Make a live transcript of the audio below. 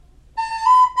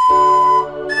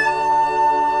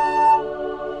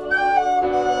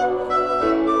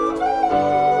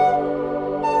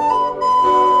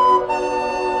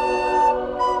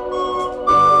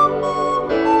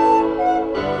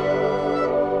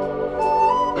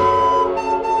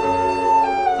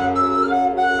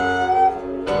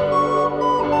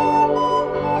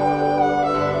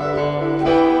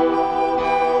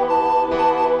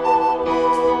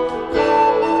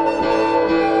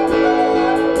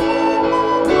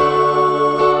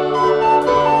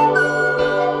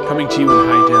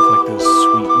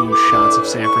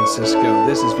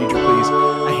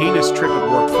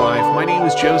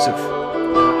Joseph.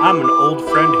 I'm an old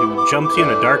friend who jumps in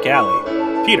a dark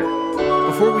alley. Peter.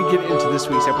 Before we get into this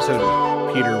week's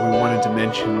episode, Peter, we wanted to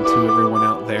mention to everyone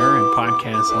out there in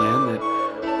podcast land that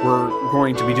we're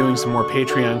going to be doing some more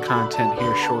Patreon content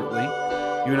here shortly.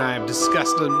 You and I have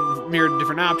discussed a myriad of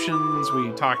different options.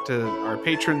 We talked to our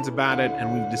patrons about it,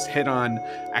 and we've just hit on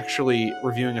actually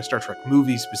reviewing a Star Trek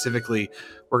movie. Specifically,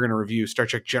 we're going to review Star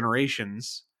Trek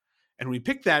Generations. And we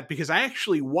picked that because I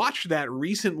actually watched that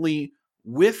recently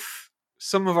with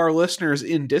some of our listeners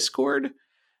in Discord,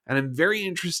 and I'm very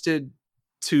interested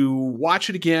to watch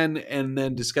it again and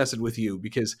then discuss it with you,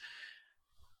 because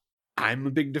I'm a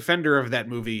big defender of that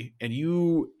movie and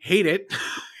you hate it.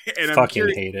 And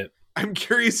hate it. I'm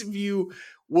curious if you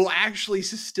will actually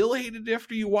still hate it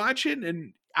after you watch it.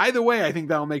 And either way, I think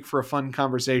that'll make for a fun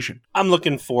conversation. I'm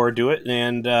looking forward to it,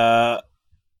 and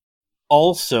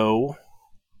also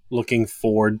looking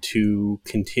forward to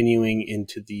continuing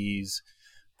into these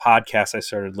podcasts I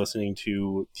started listening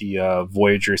to, the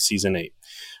Voyager Season 8.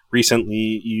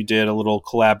 Recently, you did a little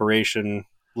collaboration,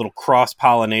 little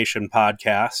cross-pollination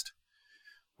podcast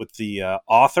with the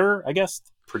author, I guess,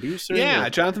 producer. Yeah,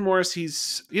 Jonathan Morris. He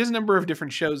has a number of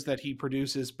different shows that he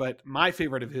produces, but my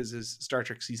favorite of his is Star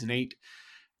Trek Season 8.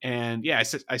 And yeah,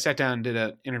 I sat down and did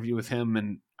an interview with him,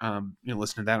 and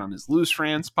listened to that on his Loose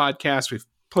France podcast. We've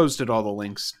posted all the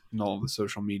links in all of the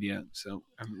social media. So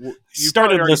you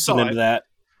started listening to that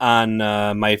on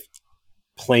my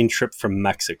plane trip from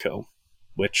Mexico,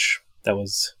 which that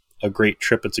was a great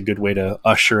trip. It's a good way to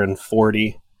usher in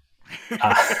 40.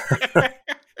 I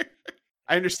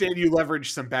understand you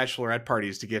leveraged some bachelorette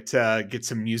parties to get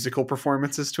some musical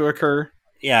performances to occur.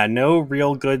 Yeah, no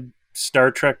real good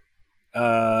Star Trek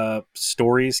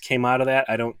stories came out of that.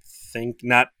 I don't think,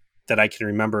 not that I can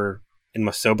remember in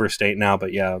my sober state now,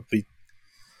 but yeah,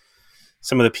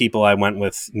 some of the people I went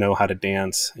with know how to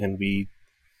dance, and we,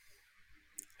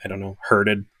 I don't know,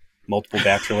 herded multiple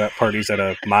bachelorette parties at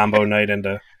a Mambo night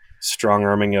into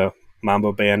strong-arming a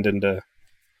Mambo band into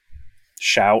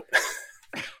shout.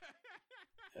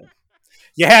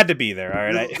 You had to be there,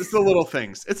 all right? It's the little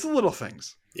things. It's the little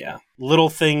things. Yeah. Little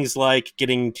things like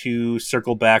getting to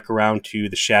circle back around to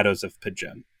The Shadows of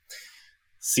P'Jem.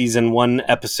 Season 1,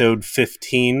 Episode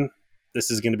 15.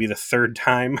 This is going to be the third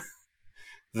time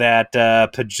that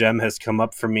P'Jem has come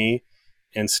up for me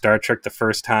in Star Trek. The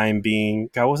first time being,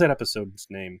 God, what was that episode's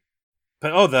name? The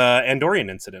Andorian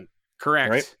Incident.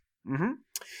 Correct. Right? Mm-hmm.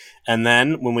 And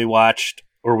then when we watched,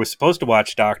 or was supposed to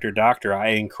watch Doctor, I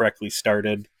incorrectly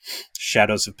started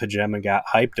Shadows of P'Jem and got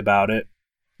hyped about it.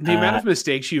 The amount of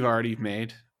mistakes you've already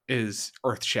made is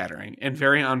earth-shattering and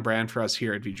very on brand for us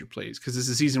here at V'ger Plays, because this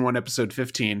is Season 1, Episode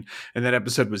 15, and that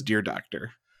episode was Dear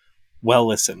Doctor. Well,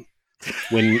 listen.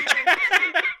 When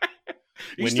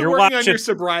you're working on your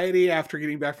sobriety after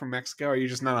getting back from Mexico, or are you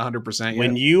just not 100% yet?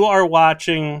 When you are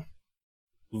watching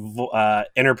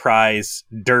Enterprise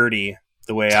dirty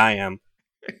the way I am,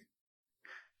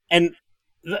 and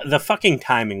the fucking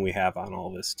timing we have on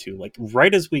all this too, like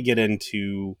right as we get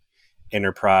into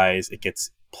Enterprise, it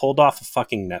gets pulled off of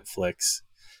fucking Netflix,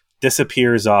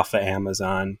 disappears off of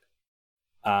Amazon.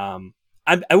 I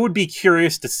would be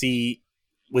curious to see,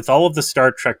 with all of the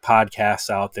Star Trek podcasts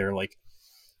out there, like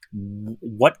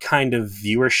what kind of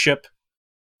viewership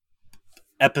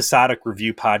episodic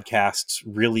review podcasts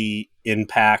really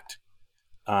impact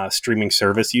streaming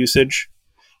service usage.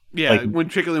 Yeah,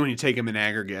 particularly when you take them in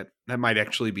aggregate, that might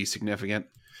actually be significant.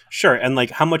 Sure, and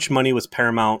like how much money was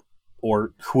Paramount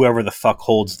or whoever the fuck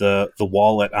holds the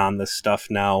wallet on this stuff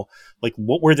now? Like,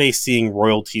 what were they seeing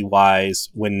royalty-wise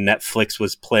when Netflix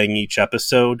was playing each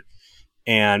episode?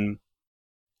 And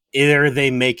are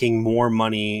they making more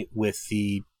money with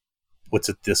the, what's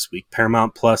it this week?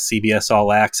 Paramount Plus, CBS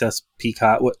All Access,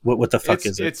 Peacock? What the fuck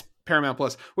is it? It's Paramount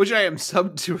Plus, which I am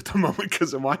subbed to at the moment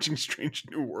because I'm watching Strange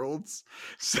New Worlds.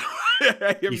 So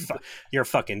you're a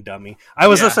fucking dummy. I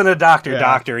was listening to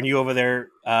Doctor, and you over there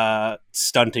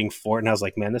stunting for it, and I was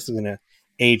like, man, this is gonna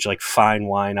age like fine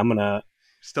wine. I'm gonna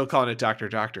still calling it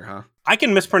Doctor, huh? I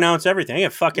can mispronounce everything. I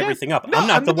can fuck everything up. No,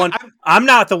 I'm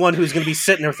not the one who's gonna be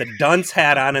sitting there with a dunce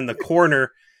hat on in the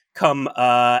corner come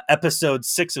episode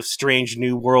 6 of Strange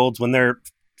New Worlds when they're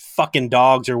fucking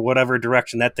dogs or whatever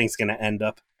direction that thing's gonna end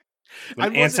up.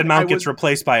 When Anson Mount gets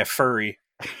replaced by a furry.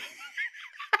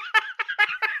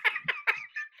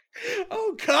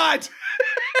 Oh, God.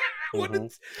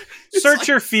 Search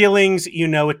your feelings. You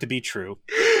know it to be true.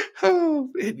 Oh,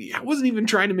 I wasn't even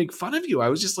trying to make fun of you. I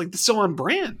was just like, so on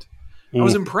brand. I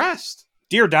was impressed.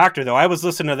 Dear Doctor, though, I was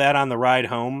listening to that on the ride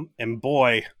home, and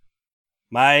boy,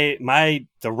 the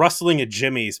rustling of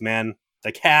Jimmy's, man,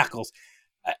 the cackles.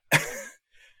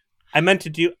 I meant to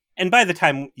do... And by the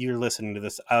time you're listening to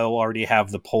this, I'll already have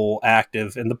the poll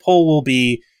active, and the poll will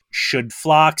be, should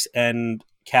Phlox and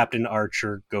Captain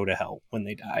Archer go to hell when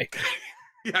they die?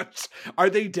 Yes. Are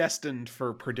they destined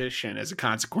for perdition as a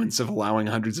consequence of allowing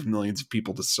hundreds of millions of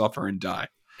people to suffer and die?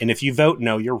 And if you vote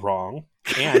no, you're wrong.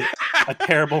 And a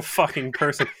terrible fucking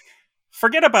person.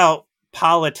 Forget about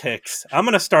politics. I'm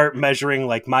going to start measuring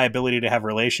like my ability to have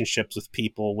relationships with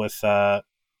people with,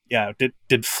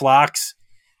 did Phlox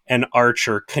and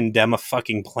Archer condemn a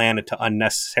fucking planet to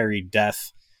unnecessary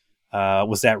death?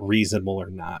 Was that reasonable or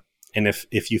not? And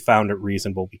if you found it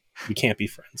reasonable, we can't be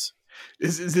friends.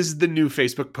 Is this the new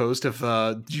Facebook post of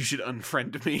you should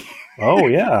unfriend me? Oh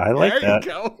yeah, I like that.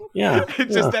 There you go. Yeah,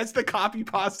 that's the copy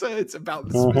pasta. It's about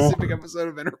the specific episode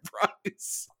of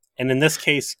Enterprise. And in this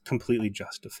case, completely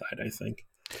justified, I think.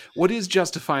 What is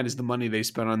justified is the money they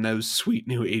spent on those sweet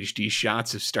new HD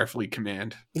shots of Starfleet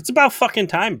Command. It's about fucking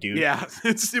time, dude. Yeah,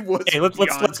 it was. Hey,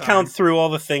 let's count through all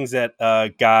the things that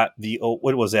got the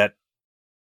what was that?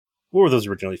 Where were those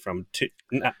originally from?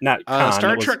 Not Khan,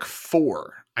 Star Trek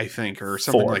 4, I think, or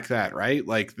something like that, right?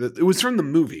 Like it was from the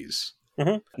movies.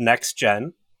 Mm-hmm. Next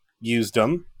Gen used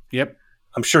them. Yep.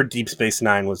 I'm sure Deep Space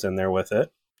Nine was in there with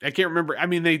it. I can't remember. I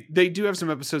mean, they do have some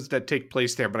episodes that take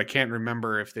place there, but I can't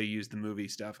remember if they used the movie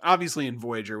stuff. Obviously, in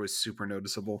Voyager was super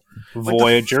noticeable.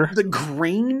 Voyager. Like the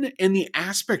grain and the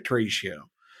aspect ratio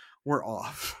were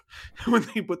off when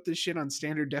they put this shit on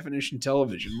standard definition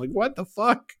television. Like, what the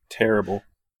fuck? Terrible.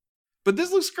 But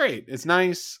this looks great. It's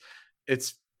nice.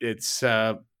 It's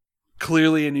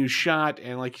clearly a new shot,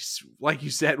 and like you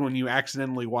said when you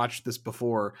accidentally watched this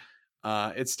before.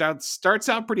 It starts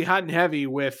out pretty hot and heavy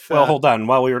with... Well, hold on.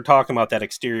 While we were talking about that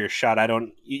exterior shot,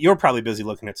 you're probably busy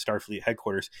looking at Starfleet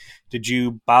headquarters. Did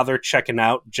you bother checking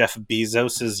out Jeff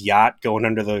Bezos' yacht going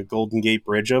under the Golden Gate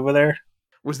Bridge over there?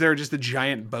 Was there just a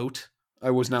giant boat?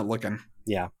 I was not looking.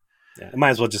 Yeah. It might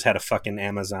as well just had a fucking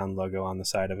Amazon logo on the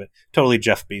side of it. Totally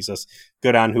Jeff Bezos.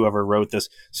 Good on whoever wrote this.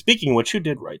 Speaking of which, who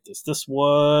did write this? This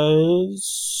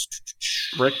was...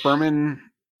 Rick Berman...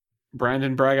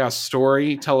 Brandon Braga's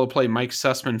story, teleplay Mike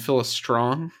Sussman, Phyllis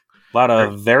Strong. A lot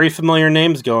of very familiar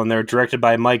names going there, directed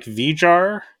by Mike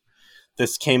Vijar.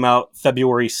 This came out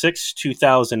February 6,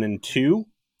 2002,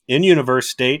 in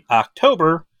Universe Date,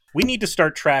 October. We need to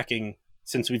start tracking,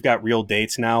 since we've got real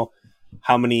dates now,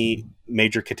 how many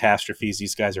major catastrophes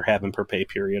these guys are having per pay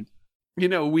period. You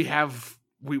know, we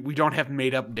don't have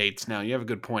made up dates now. You have a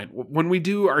good point. When we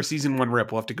do our season 1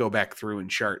 rip, we'll have to go back through and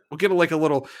chart. We'll get a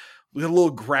little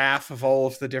graph of all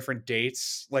of the different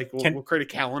dates. Like we'll create a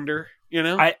calendar, you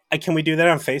know? Can we do that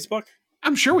on Facebook?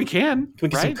 I'm sure we can. Can we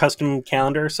get some custom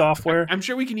calendar software? I'm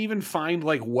sure we can even find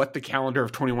like what the calendar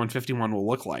of 2151 will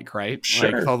look like, right?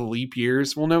 Sure. Like all the leap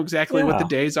years. We'll know exactly what the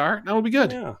days are. That'll be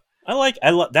good. Yeah.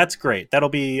 That's great. That'll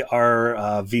be our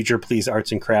V'ger Please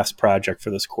Arts and Crafts project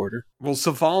for this quarter. Well,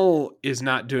 Saval is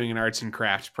not doing an arts and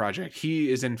crafts project. He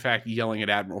is in fact yelling at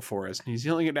Admiral Forrest. And he's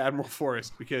yelling at Admiral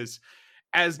Forrest because,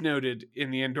 as noted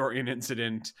in the Andorian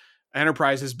incident,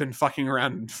 Enterprise has been fucking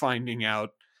around and finding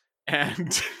out.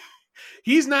 And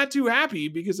he's not too happy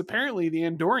because apparently the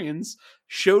Andorians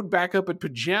showed back up at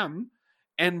Pajem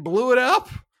and blew it up.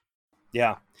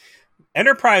 Yeah.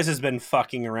 Enterprise has been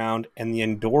fucking around and the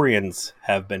Andorians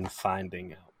have been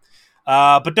finding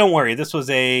out. But don't worry, this was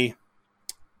a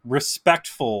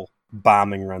respectful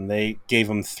bombing run. They gave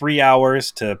them 3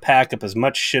 hours to pack up as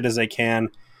much shit as they can,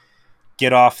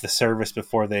 get off the service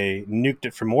before they nuked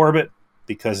it from orbit,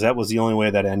 because that was the only way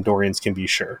that Andorians can be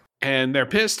sure. And they're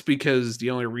pissed because the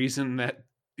only reason that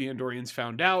the Andorians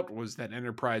found out was that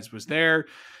Enterprise was there.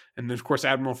 And then, of course,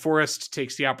 Admiral Forrest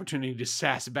takes the opportunity to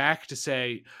sass back to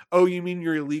say, oh, you mean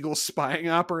your illegal spying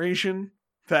operation?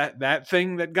 That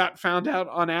thing that got found out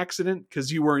on accident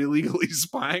because you were illegally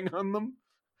spying on them?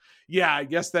 Yeah, I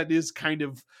guess that is kind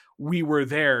of, we were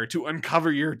there to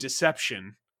uncover your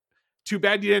deception. Too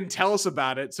bad you didn't tell us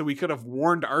about it, so we could have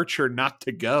warned Archer not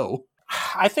to go.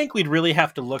 I think we'd really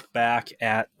have to look back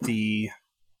at the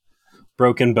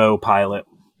Broken Bow pilot.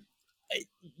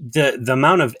 The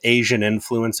amount of Asian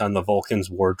influence on the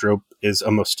Vulcan's wardrobe is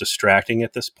almost distracting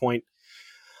at this point.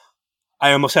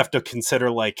 I almost have to consider,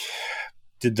 like,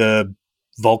 did the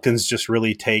Vulcans just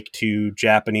really take to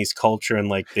Japanese culture and,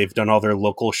 like, they've done all their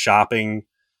local shopping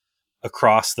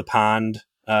across the pond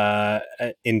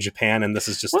in Japan, and this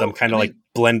is just them kind of like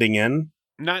blending in?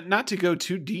 Not to go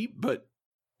too deep, but,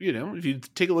 you know, if you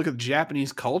take a look at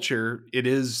Japanese culture, it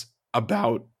is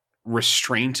about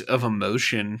restraint of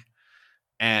emotion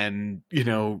and, you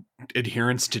know,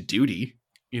 adherence to duty.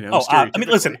 You know, I mean,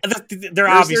 listen,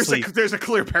 there's a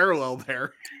clear parallel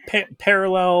there.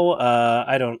 Parallel.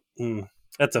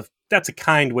 I That's a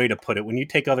kind way to put it. When you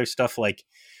take other stuff like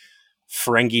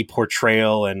Ferengi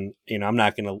portrayal, and I'm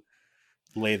not going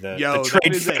to lay the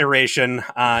Trade Federation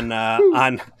on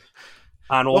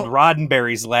old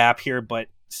Roddenberry's lap here, but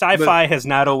sci-fi has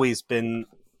not always been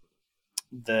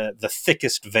the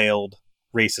thickest veiled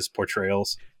racist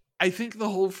portrayals. I think the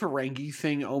whole Ferengi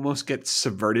thing almost gets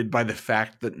subverted by the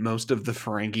fact that most of the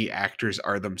Ferengi actors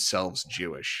are themselves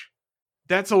Jewish.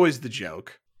 That's always the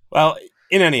joke. Well,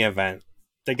 in any event,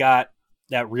 they got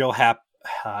that real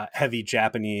heavy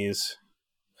Japanese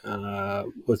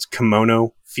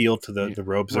kimono feel to the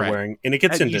robes they're wearing, and it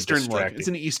gets into Eastern distracting. Look. It's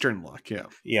an Eastern look, yeah.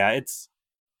 Yeah,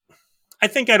 I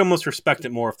think I'd almost respect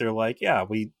it more if they're like, yeah,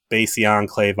 we base the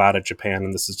Enclave out of Japan,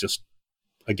 and this is just,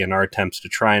 again, our attempts to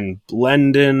try and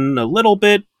blend in a little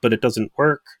bit, but it doesn't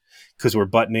work because we're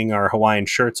buttoning our Hawaiian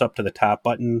shirts up to the top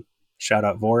button. Shout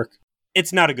out Vork.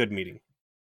 It's not a good meeting.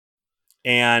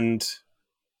 And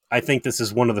I think this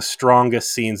is one of the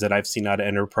strongest scenes that I've seen out of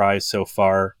Enterprise so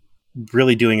far,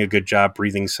 really doing a good job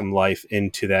breathing some life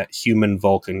into that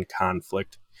human-Vulcan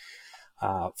conflict.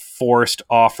 Forrest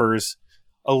offers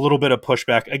a little bit of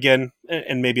pushback, again,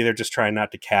 and maybe they're just trying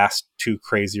not to cast too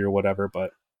crazy or whatever, but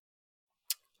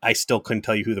I still couldn't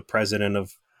tell you who the president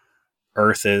of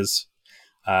Earth is.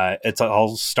 It's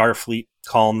all Starfleet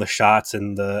calling the shots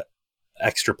in the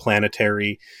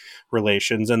extraplanetary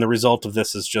relations, and the result of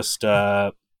this is just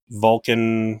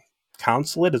Vulcan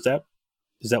consulate. Is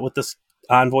that what this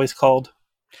envoy's called?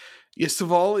 Yes,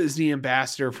 Soval is the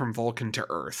ambassador from Vulcan to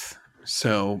Earth.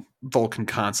 So Vulcan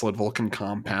consulate, Vulcan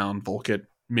compound, Vulcan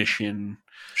mission.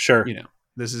 Sure.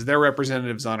 This is their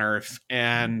representatives on Earth.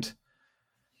 And,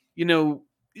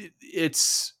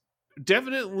 it's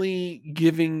definitely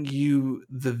giving you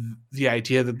the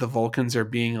idea that the Vulcans are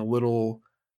being a little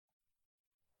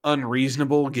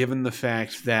unreasonable, given the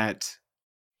fact that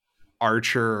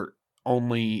Archer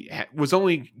was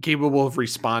only capable of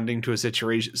responding to a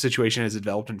situation as it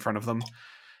developed in front of them.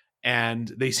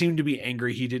 And they seem to be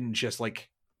angry he didn't just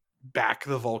back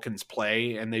the Vulcans'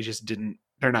 play, and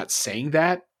they're not saying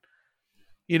that.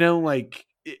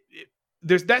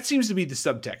 That seems to be the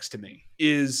subtext to me,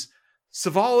 is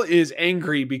Soval is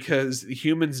angry because the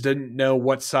humans didn't know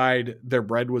what side their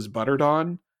bread was buttered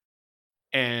on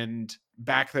and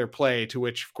back their play, to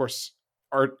which, of course,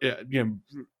 in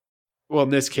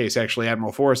this case, actually,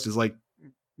 Admiral Forrest is like,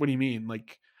 what do you mean?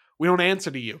 We don't answer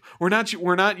to you. We're not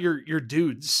your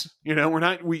dudes. You're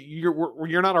not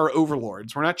our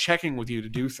overlords. We're not checking with you to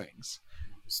do things.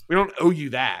 We don't owe you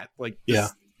that.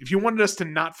 If you wanted us to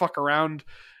not fuck around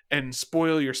and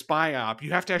spoil your spy op,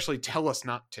 you have to actually tell us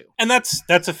not to. And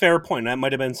that's a fair point. That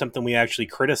might have been something we actually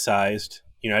criticized.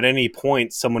 At any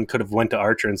point, someone could have went to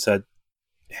Archer and said,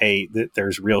 hey,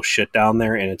 there's real shit down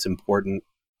there and it's important.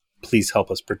 Please help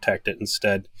us protect it.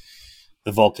 Instead,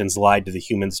 the Vulcans lied to the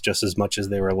humans just as much as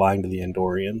they were lying to the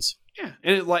Andorians. Yeah,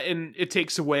 and it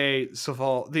takes away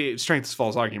the strength of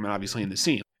Soval's argument, obviously, in the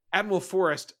scene. Admiral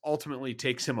Forrest ultimately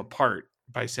takes him apart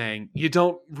by saying, you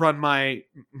don't run my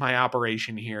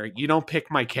operation here, you don't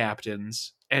pick my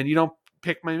captains, and you don't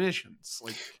pick my missions.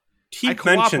 I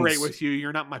cooperate with you,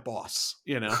 you're not my boss.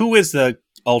 Who is the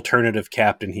alternative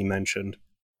captain he mentioned?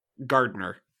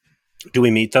 Gardner. Do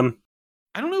we meet them?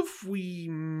 I don't know if we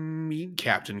meet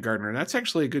Captain Gardner. That's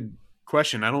actually a good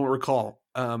question. I don't recall.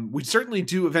 We certainly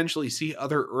do eventually see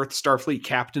other Earth Starfleet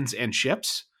captains and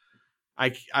ships.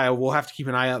 I will have to keep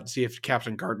an eye out to see if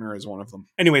Captain Gardner is one of them.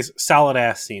 Anyways, solid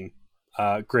ass scene.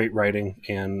 Great writing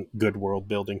and good world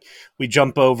building. We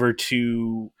jump over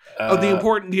to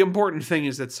the important thing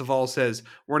is that Soval says,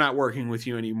 we're not working with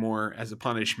you anymore as a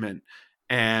punishment,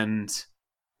 and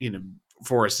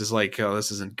Forrest is like, oh,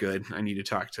 this isn't good. I need to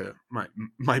talk to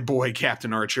my boy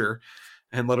Captain Archer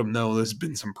and let him know there's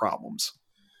been some problems.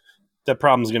 That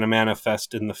problem's going to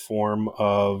manifest in the form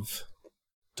of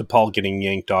T'Pol getting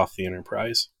yanked off the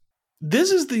Enterprise.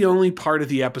 This is the only part of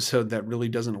the episode that really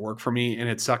doesn't work for me, and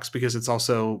it sucks because it's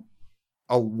also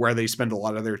where they spend a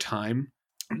lot of their time.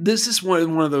 This is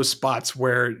one of those spots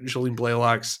where Jolene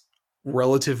Blalock's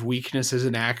relative weakness as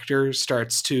an actor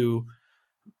starts to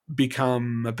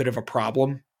become a bit of a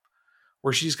problem,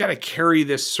 where she's got to carry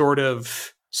this sort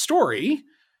of story.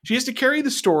 She has to carry the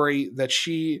story that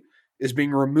she is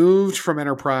being removed from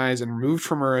Enterprise and removed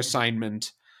from her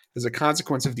assignment as a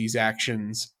consequence of these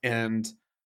actions, and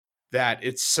that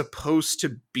it's supposed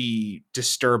to be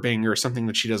disturbing or something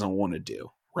that she doesn't want to do,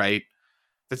 right?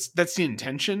 That's the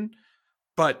intention,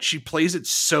 but she plays it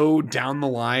so down the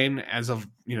line as a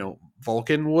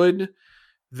Vulcan would,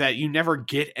 that you never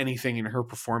get anything in her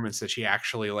performance that she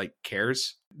actually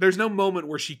cares. There's no moment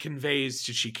where she conveys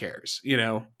that she cares,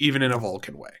 even in a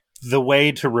Vulcan way. the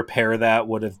way to repair that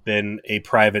would have been a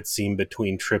private scene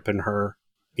between Trip and her.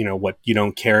 You know, what, you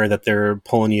don't care that they're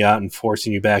pulling you out and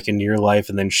forcing you back into your life,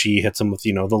 and then she hits him with,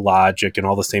 you know, the logic and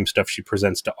all the same stuff she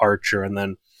presents to Archer, and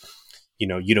then, you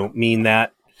know, you don't mean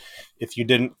that. If you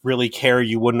didn't really care,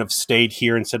 you wouldn't have stayed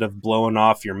here instead of blowing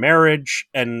off your marriage,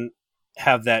 and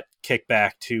have that kick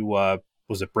back to,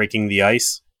 was it Breaking the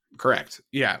Ice? Correct.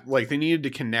 Yeah. Like they needed to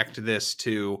connect this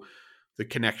to the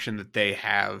connection that they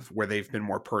have where they've been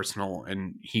more personal,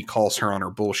 and he calls her on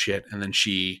her bullshit, and then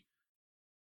she,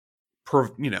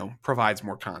 provides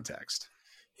more context.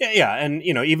 Yeah. And,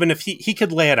 you know, even if he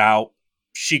could lay it out,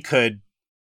 she could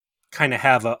kind of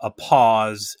have a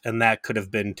pause, and that could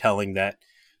have been telling that,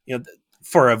 you know,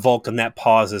 for a Vulcan, that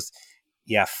pause is,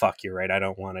 yeah, fuck, you're right, I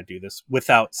don't want to do this,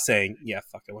 without saying, yeah,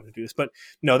 fuck, I want to do this. But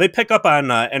no, they pick up on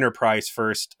Enterprise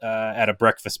first at a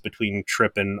breakfast between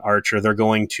Trip and Archer. They're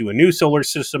going to a new solar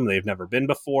system they've never been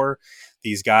before.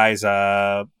 These guys,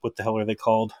 what the hell are they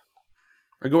called?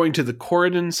 Are going to the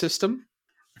Corridon system.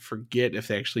 I forget if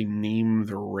they actually name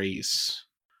the race.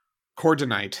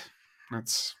 Cordonite.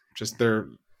 That's just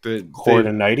the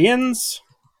Cordonidians?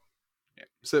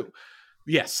 So,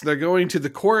 yes, they're going to the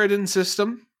Corridon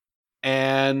system,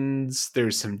 and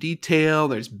there's some detail.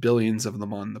 There's billions of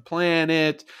them on the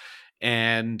planet,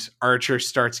 and Archer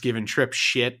starts giving Trip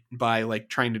shit by like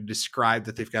trying to describe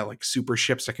that they've got like super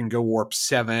ships that can go warp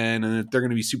 7, and that they're going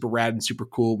to be super rad and super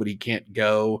cool, but he can't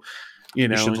go. You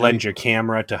know, you should lend your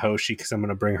camera to Hoshi because I'm going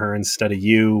to bring her instead of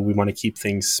you. We want to keep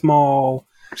things small.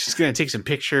 She's going to take some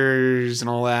pictures and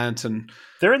all that. And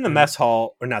they're in the mess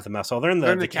hall, or not the mess hall. They're in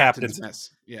the captain's mess.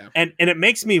 Yeah. And it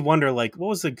makes me wonder, like, what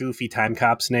was the goofy time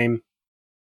cop's name?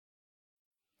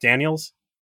 Daniels?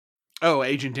 Oh,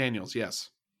 Agent Daniels. Yes.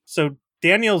 So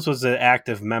Daniels was an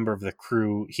active member of the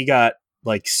crew. He got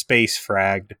like space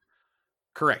fragged.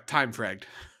 Correct. Time fragged.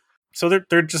 So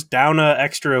they're just down a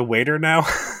extra waiter now.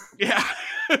 Yeah.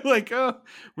 Like,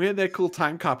 we had that cool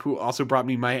time cop who also brought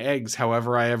me my eggs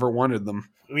however I ever wanted them.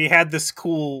 We had this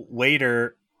cool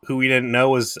waiter who we didn't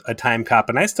know was a time cop,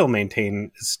 and I still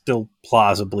maintain is still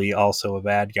plausibly also a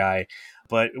bad guy.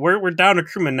 But we're down a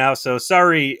crewman now, so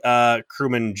sorry,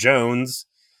 crewman Jones.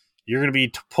 You're going to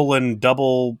be pulling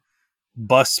double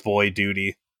busboy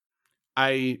duty.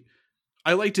 I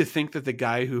like to think that the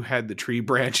guy who had the tree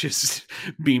branches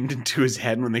beamed into his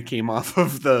head when they came off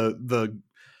of the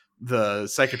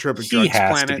psychotropic drugs planet. He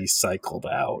has to be cycled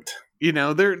out. You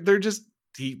know, they're just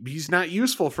he's not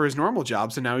useful for his normal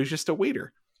job, so now he's just a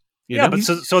waiter. But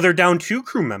so they're down 2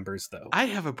 crew members though. I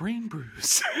have a brain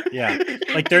bruise. Yeah,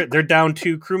 like they're down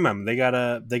 2 crew members.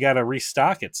 They gotta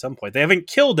restock at some point. They haven't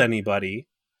killed anybody,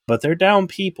 but they're down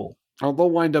people. Oh, they'll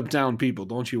wind up down people.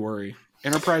 Don't you worry.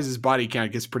 Enterprise's body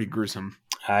count gets pretty gruesome.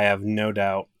 I have no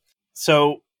doubt.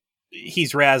 So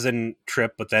he's razzing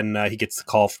Trip, but then he gets the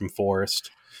call from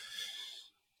Forrest.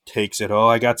 Takes it. Oh,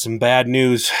 I got some bad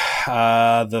news.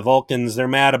 The Vulcans, they're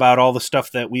mad about all the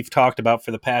stuff that we've talked about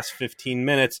for the past 15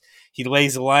 minutes. He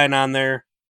lays a line on there.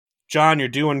 John, you're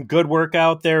doing good work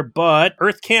out there, but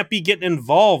Earth can't be getting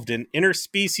involved in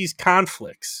interspecies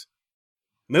conflicts.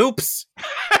 Moops.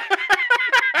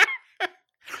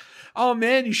 Oh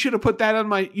man, you should have put that in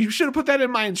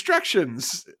my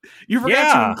instructions. You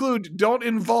forgot to include don't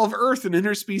involve Earth in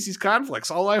interspecies conflicts.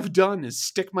 All I've done is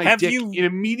stick my dick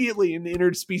immediately in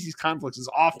interspecies conflicts as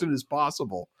often as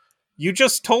possible. You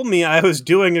just told me I was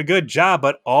doing a good job,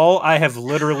 but all I have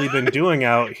literally been doing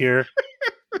out here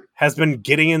has been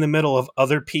getting in the middle of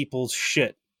other people's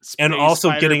shit. Space and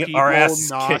also getting people, our ass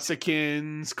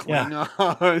Nausicaans, Klingons.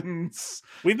 Yeah.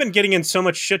 We've been getting in so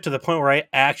much shit to the point where I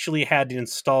actually had to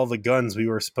install the guns we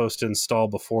were supposed to install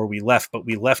before we left, but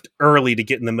we left early to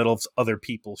get in the middle of other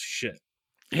people's shit.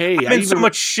 Hey, I'm in so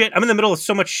much shit. I'm in the middle of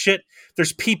so much shit.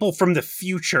 There's people from the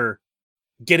future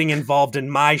getting involved in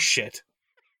my shit.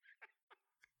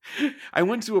 I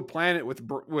went to a planet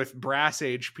with brass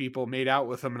age people, made out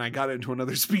with them, and I got into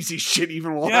another species shit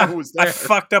even while I was there. I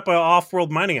fucked up an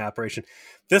off-world mining operation.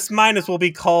 This mine will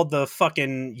be called the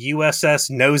fucking USS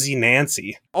Nosy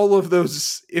Nancy. All of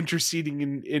those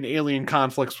interceding in alien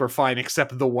conflicts were fine,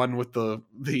 except the one with the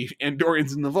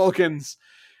Andorians and the Vulcans.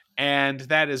 And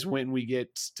that is when we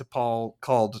get T'Pol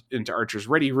called into Archer's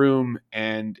ready room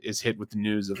and is hit with the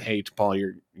news of, hey, T'Pol,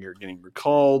 you're getting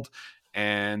recalled.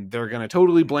 And they're going to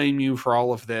totally blame you for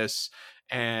all of this.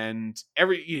 And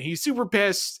he's super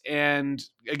pissed. And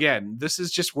again, this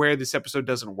is just where this episode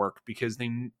doesn't work, because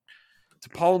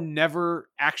T'Pol never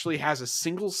actually has a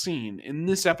single scene in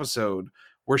this episode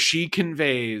where she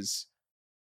conveys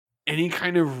any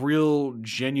kind of real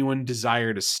genuine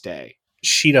desire to stay.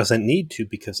 she doesn't need to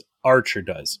because Archer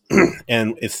does.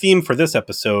 And a theme for this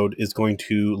episode is going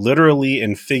to literally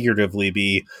and figuratively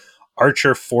be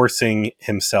Archer forcing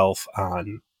himself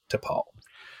on T'Pol.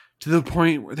 To the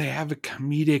point where they have a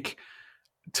comedic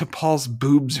T'Pol's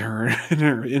boobs are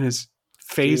in his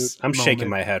face. Dude, I'm shaking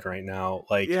my head right now.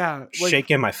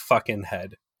 Shaking my fucking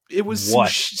head. It was some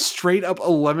straight up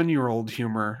 11-year-old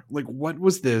humor. Like, what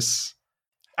was this?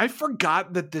 I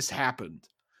forgot that this happened.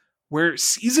 Where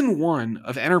season 1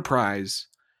 of Enterprise,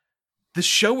 the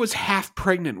show was half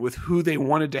pregnant with who they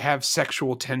wanted to have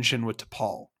sexual tension with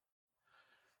T'Pol.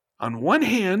 On one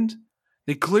hand,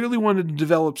 they clearly wanted to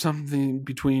develop something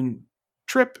between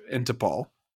Trip and T'Pol.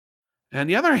 And on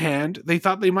the other hand, they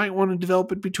thought they might want to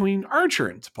develop it between Archer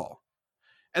and T'Pol.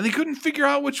 And they couldn't figure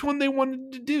out which one they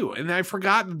wanted to do. And I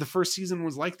forgot that the first season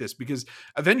was like this because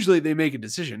eventually they make a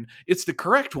decision. It's the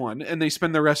correct one, and they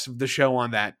spend the rest of the show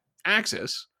on that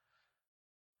axis.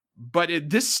 But at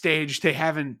this stage, they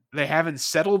haven't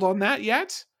settled on that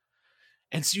yet.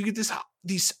 And so you get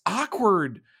these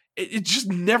awkward. It just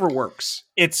never works.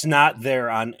 It's not there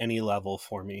on any level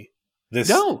for me.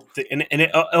 No. And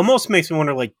it almost makes me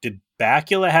wonder, like, did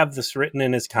Bakula have this written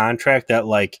in his contract that,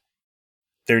 like,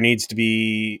 there needs to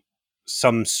be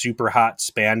some super hot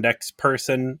spandex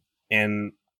person,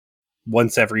 and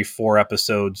once every 4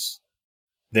 episodes,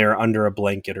 they're under a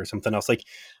blanket or something else? Like,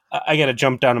 I got to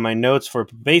jump down to my notes for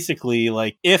basically,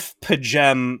 like, if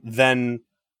P'Jem, then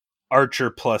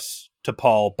Archer plus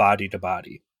T'Pol body to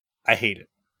body. I hate it.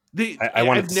 I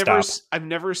want to stop. I've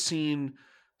never seen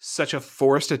such a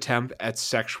forced attempt at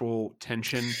sexual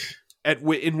tension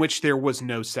in which there was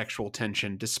no sexual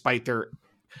tension, despite their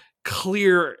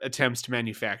clear attempts to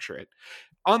manufacture it.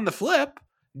 On the flip,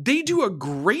 they do a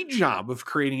great job of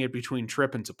creating it between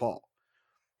Trip and T'Pol,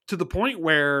 to the point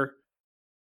where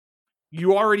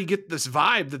you already get this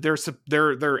vibe that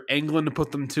they're angling to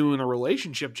put them two in a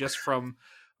relationship just from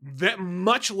that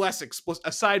much less explicit,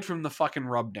 aside from the fucking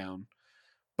rub down.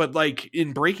 But like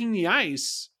in Breaking the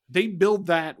Ice, they build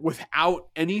that without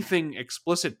anything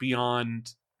explicit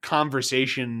beyond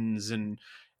conversations and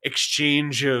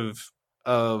exchange of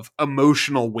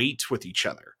emotional weight with each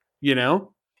other, you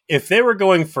know? If they were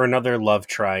going for another love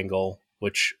triangle,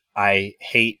 which I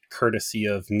hate courtesy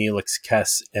of Neelix,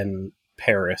 Kes, and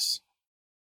Paris,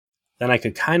 then I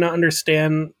could kind of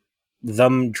understand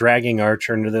them dragging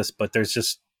Archer into this, but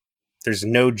there's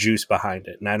no juice behind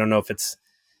it. And I don't know if it's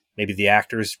maybe the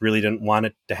actors really didn't want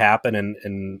it to happen,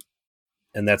 and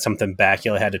that's something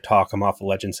Bakula had to talk him off the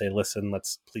ledge and say, listen,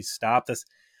 let's please stop this.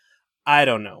 I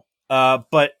don't know.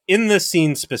 But in this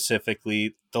scene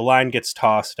specifically, the line gets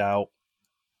tossed out.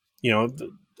 You know,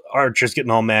 Archer's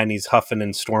getting all mad and he's huffing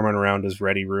and storming around his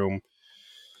ready room.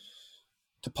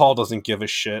 T'Pol doesn't give a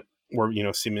shit, or, you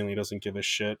know, seemingly doesn't give a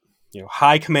shit. You know,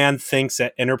 High Command thinks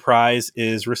that Enterprise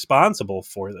is responsible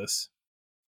for this.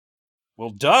 Well,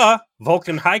 duh.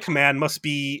 Vulcan High Command must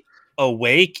be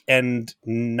awake and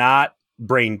not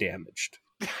brain damaged.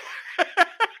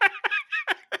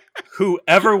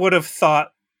 Whoever would have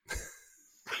thought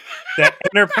that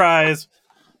Enterprise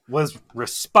was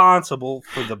responsible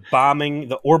for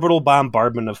the orbital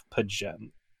bombardment of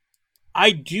P'Jem.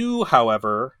 I do,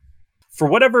 however, for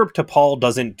whatever T'Pol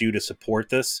doesn't do to support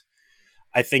this,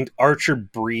 I think Archer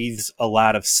breathes a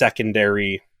lot of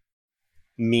secondary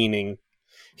meaning.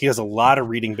 He does a lot of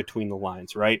reading between the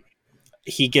lines, right?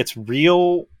 He gets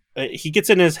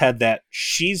in his head that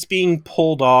she's being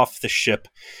pulled off the ship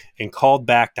and called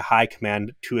back to High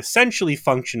Command to essentially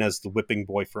function as the whipping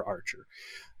boy for Archer.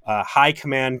 High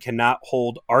Command cannot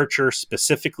hold Archer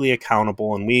specifically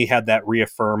accountable, and we had that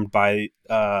reaffirmed by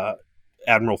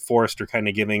Admiral Forrester kind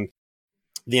of giving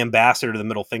the ambassador the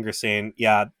middle finger, saying,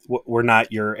 yeah, we're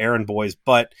not your errand boys,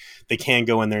 but they can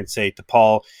go in there and say to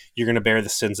Paul, you're going to bear the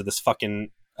sins of this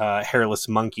fucking hairless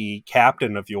monkey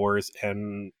captain of yours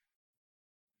and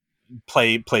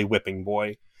play whipping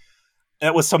boy.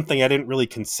 That was something I didn't really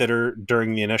consider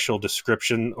during the initial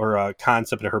description or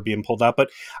concept of her being pulled out,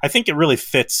 but I think it really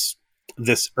fits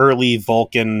this early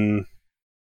Vulcan,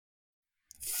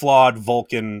 flawed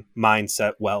Vulcan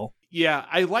mindset well. Yeah,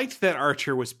 I liked that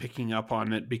Archer was picking up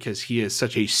on it because he is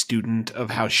such a student of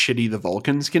how shitty the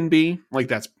Vulcans can be. Like,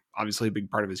 that's obviously a big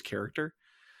part of his character.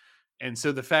 And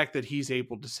so the fact that he's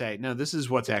able to say, no, this is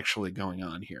what's actually going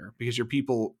on here, because your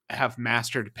people have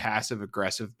mastered passive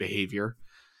aggressive behavior.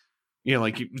 You know,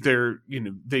 like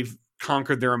they've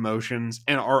conquered their emotions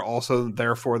and are also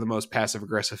therefore the most passive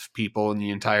aggressive people in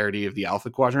the entirety of the Alpha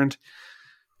Quadrant.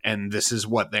 And this is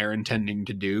what they're intending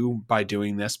to do by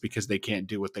doing this because they can't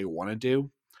do what they want to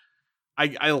do.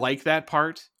 I like that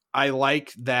part. I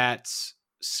like that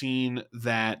scene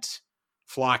that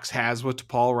Phlox has with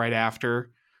T'Pol right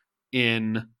after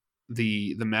in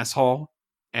the mess hall,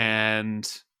 and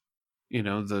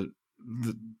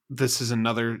this is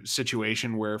another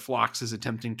situation where Phlox is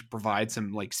attempting to provide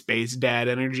some like space dad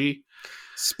energy.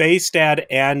 Space dad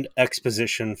and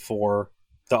exposition for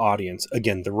the audience.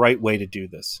 Again, the right way to do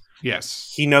this.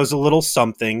 Yes. He knows a little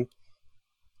something.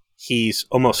 He's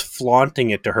almost flaunting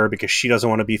it to her because she doesn't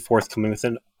want to be forthcoming with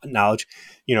knowledge.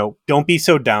 Don't be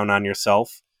so down on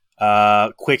yourself.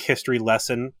 Quick history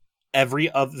lesson.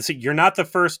 You're not the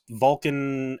first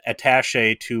Vulcan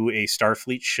attaché to a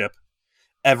Starfleet ship.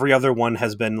 Every other one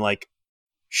has been like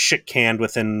shit canned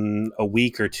within a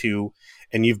week or two,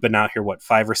 and you've been out here,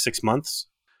 5 or 6 months?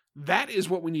 That is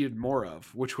what we needed more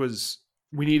of, which was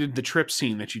we needed the trip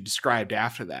scene that you described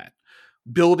after that.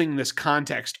 Building this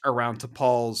context around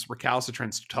T'Pol's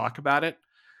recalcitrance to talk about it,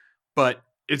 but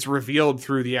it's revealed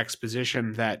through the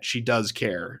exposition that she does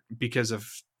care because of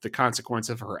the consequence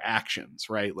of her actions,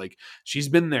 right? Like, she's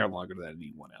been there longer than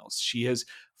anyone else. She has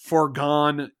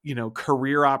foregone,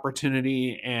 career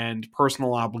opportunity and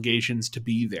personal obligations to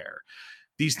be there.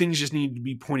 These things just need to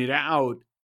be pointed out.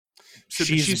 So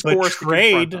she's forced to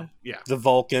betrayed yeah. the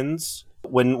Vulcans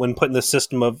when put in the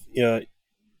system of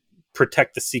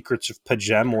protect the secrets of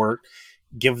P'Jem, or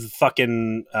give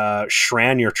fucking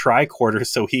Shran your tricorder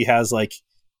so he has like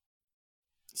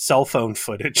cell phone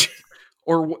footage.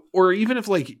 Or even if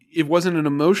like it wasn't an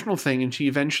emotional thing and she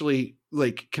eventually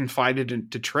like confided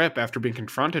into Trip after being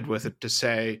confronted with it to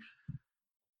say,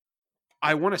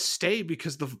 I want to stay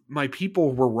because my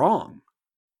people were wrong.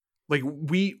 Like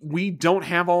we don't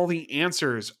have all the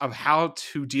answers of how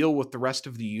to deal with the rest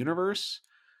of the universe.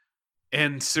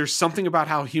 And there's something about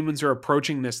how humans are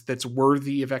approaching this that's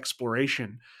worthy of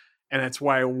exploration. And that's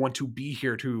why I want to be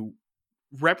here to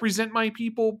represent my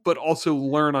people, but also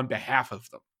learn on behalf of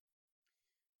them.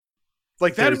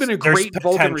 Like, that would have been a great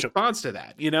Vulcan response to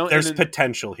that, There's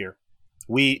potential here.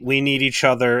 We need each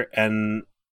other, and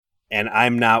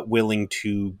I'm not willing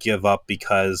to give up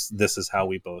because this is how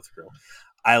we both grow.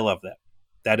 I love that.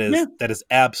 That is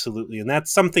absolutely, and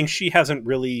that's something she hasn't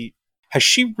really. Has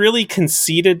she really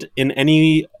conceded in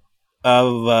any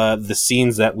of the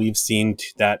scenes that we've seen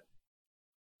that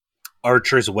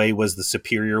Archer's way was the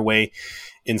superior way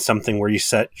in something where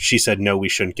she said, no, we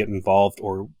shouldn't get involved,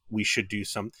 or we should do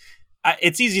something?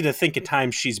 It's easy to think at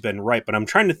times she's been right, but I'm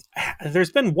trying to.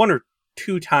 There's been 1 or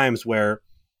 2 times where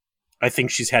I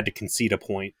think she's had to concede a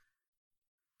point.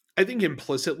 I think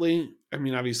implicitly, I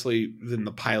mean, obviously, in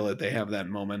the pilot, they have that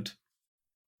moment.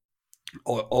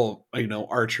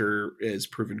 Archer is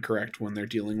proven correct when they're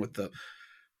dealing with the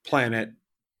planet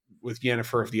with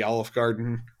Yennefer of the Olive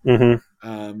Garden.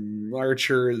 Mm-hmm.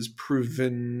 Archer is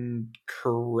proven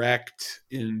correct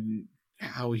in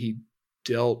how he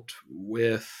dealt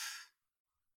with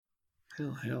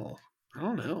hell. I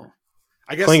don't know.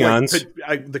 I guess Klingons.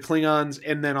 The Klingons,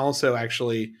 and then also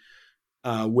actually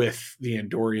with the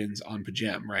Andorians on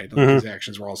P'Jem, right? Mm-hmm. His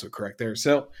actions were also correct there.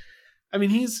 So, I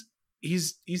mean, he's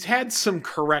had some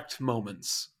correct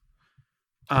moments.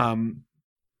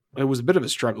 It was a bit of a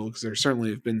struggle because there certainly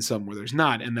have been some where there's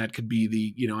not, and that could be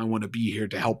the I want to be here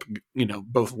to help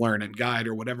both learn and guide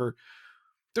or whatever.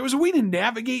 There was a way to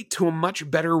navigate to a much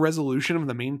better resolution of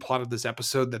the main plot of this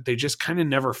episode that they just kind of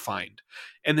never find,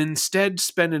 and instead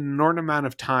spend an inordinate amount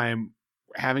of time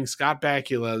having Scott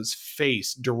Bakula's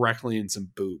face directly in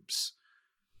some boobs,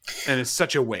 and it's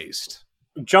such a waste.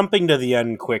 Jumping to the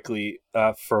end quickly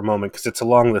for a moment, because it's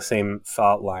along the same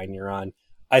thought line you're on.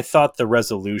 I thought the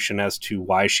resolution as to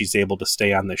why she's able to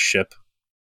stay on the ship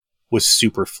was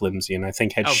super flimsy, and I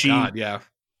think had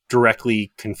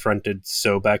directly confronted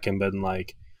Sobek and been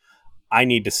like, I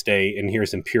need to stay, and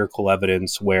here's empirical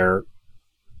evidence where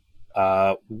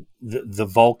the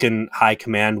Vulcan High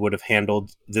Command would have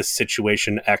handled this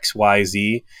situation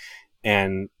XYZ,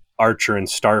 and Archer and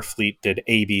Starfleet did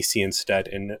ABC instead,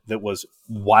 and that was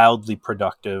wildly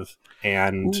productive.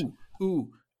 And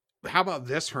how about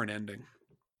this for an ending?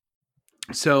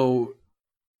 So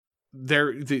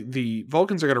the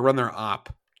Vulcans are going to run their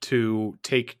op to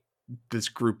take this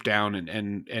group down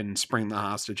and spring the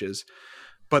hostages,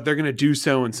 but they're going to do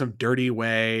so in some dirty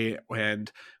way,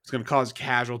 and it's going to cause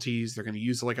casualties. They're going to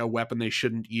use like a weapon they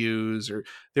shouldn't use, or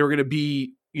they were going to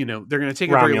be, they're going to take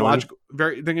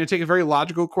they're going to take a very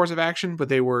logical course of action,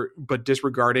 but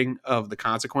disregarding of the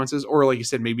consequences, or like you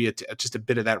said, maybe just a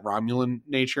bit of that Romulan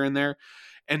nature in there.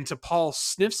 And T'Pol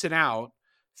sniffs it out,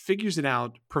 figures it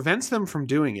out, prevents them from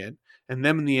doing it, and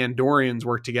them and the Andorians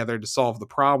work together to solve the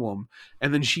problem.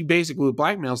 And then she basically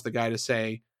blackmails the guy to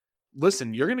say,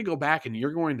 listen, you're going to go back and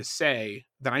you're going to say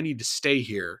that I need to stay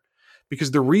here because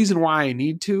the reason why I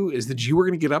need to is that you are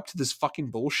going to get up to this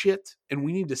fucking bullshit, and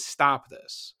we need to stop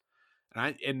this.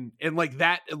 And like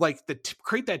that, like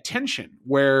create that tension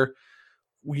where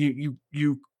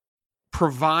you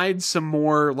provide some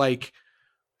more like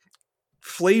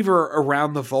flavor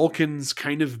around the Vulcans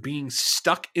kind of being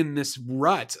stuck in this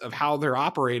rut of how they're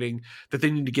operating that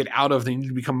they need to get out of. They need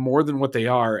to become more than what they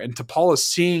are. And T'Pol is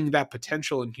seeing that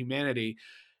potential in humanity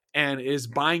and is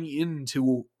buying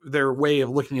into their way of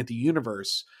looking at the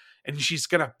universe. And she's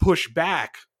going to push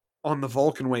back on the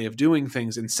Vulcan way of doing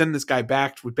things and send this guy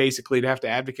back to basically to have to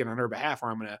advocate on her behalf, or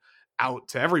I'm going to out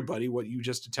to everybody what you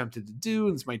just attempted to do.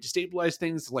 And this might destabilize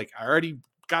things. Like, I already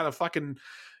got a fucking,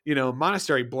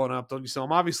 monastery blown up. So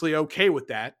I'm obviously okay with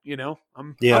that.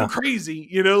 I'm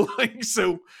crazy, like,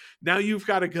 so now you've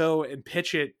got to go and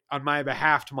pitch it on my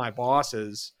behalf to my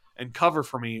bosses and cover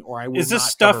for me, or I will. Is this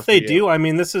stuff they do? I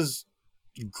mean, this is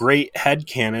great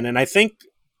headcanon. And I think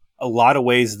a lot of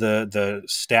ways the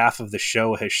staff of the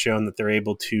show has shown that they're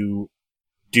able to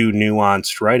do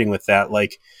nuanced writing with that.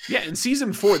 Like, yeah, in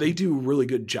season 4, they do a really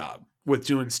good job with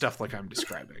doing stuff like I'm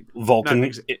describing.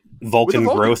 Vulcan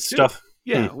growth stuff.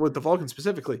 Yeah, with the Vulcan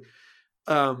specifically.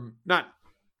 Not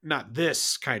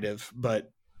this kind of,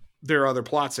 but there are other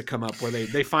plots that come up where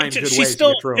they find good ways to get through. She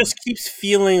still just keeps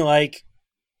feeling like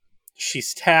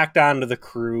she's tacked onto the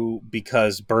crew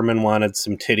because Berman wanted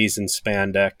some titties and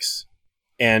spandex.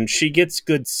 And she gets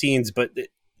good scenes, but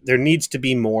there needs to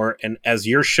be more. And as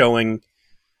you're showing,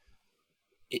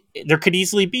 there could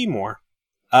easily be more.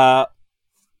 So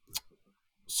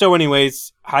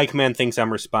anyways, High Command thinks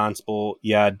I'm responsible.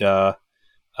 Yeah, duh.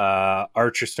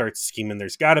 Archer starts scheming.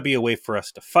 There's got to be a way for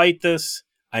us to fight this.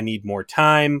 I need more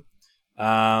time.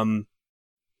 I'm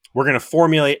going to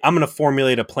formulate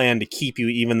a plan to keep you,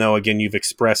 even though, again, you've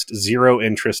expressed zero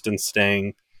interest in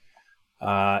staying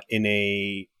in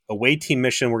a away team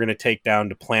mission. We're going to take down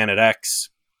to Planet X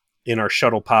in our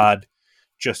shuttle pod.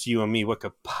 Just you and me. What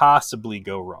could possibly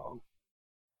go wrong?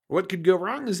 What could go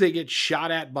wrong is they get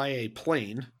shot at by a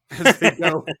plane as they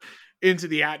go into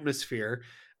the atmosphere.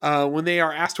 When they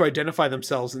are asked to identify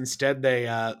themselves, instead they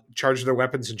charge their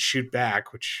weapons and shoot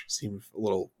back, which seems a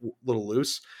little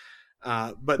loose.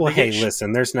 But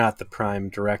listen, there's not the prime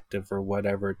directive or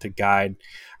whatever to guide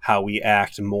how we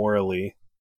act morally.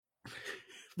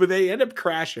 But they end up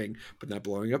crashing, but not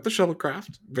blowing up the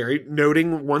shuttlecraft. Very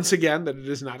noting once again that it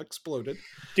is not exploded.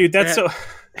 Dude, that's so...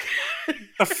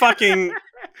 the fucking...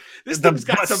 This thing's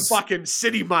got some fucking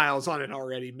city miles on it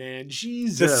already, man.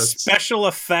 Jesus. The special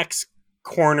effects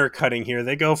corner cutting here.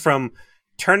 They go from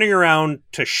turning around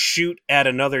to shoot at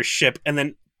another ship, and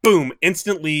then, boom,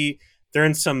 instantly they're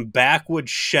in some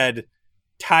backwoods shed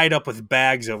tied up with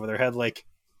bags over their head. Like,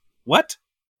 what?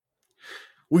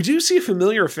 We do see a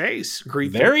familiar face.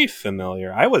 Very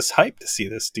familiar. I was hyped to see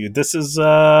this dude. This is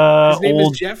his name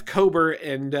is Jeff Kober,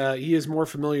 and he is more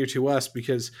familiar to us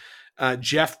because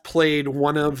Jeff played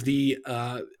one of the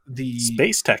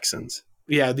Space Texans.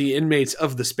 Yeah, the inmates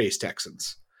of the Space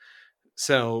Texans.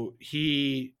 So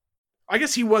I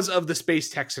guess he was of the Space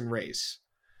Texan race.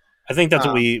 I think that's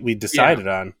what we decided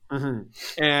on.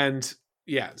 Mm-hmm. And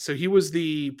yeah, so he was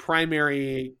the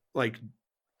primary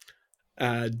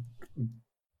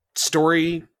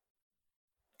story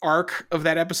arc of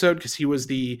that episode because he was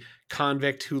the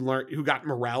convict who got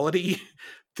morality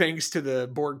thanks to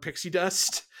the Borg pixie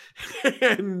dust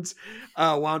and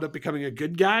wound up becoming a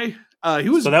good guy.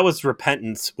 So that was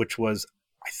Repentance, which was,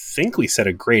 I think we said,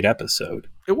 a great episode.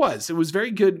 It was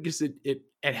very good because it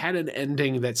had an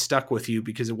ending that stuck with you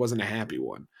because it wasn't a happy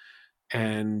one.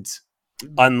 And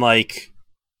unlike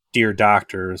Dear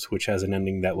Doctors, which has an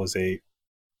ending that was a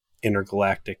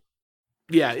intergalactic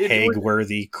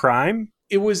Hague-worthy crime.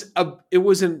 It was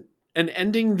an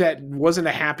ending that wasn't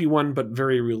a happy one, but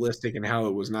very realistic in how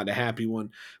it was not a happy one.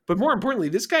 But more importantly,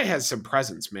 this guy has some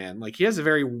presence, man. Like, he has a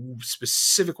very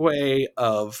specific way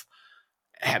of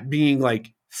being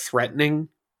like threatening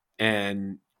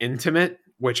and intimate,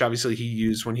 which obviously he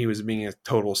used when he was being a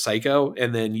total psycho,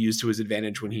 and then used to his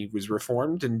advantage when he was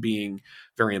reformed and being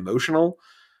very emotional.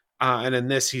 And in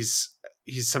this, he's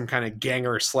some kind of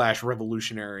ganger /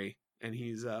 revolutionary. And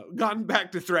he's gotten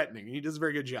back to threatening. He does a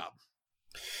very good job.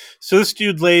 So this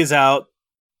dude lays out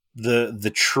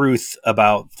the truth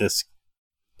about this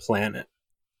planet.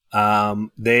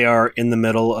 They are in the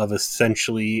middle of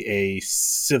essentially a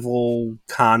civil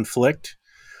conflict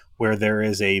where there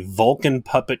is a Vulcan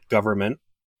puppet government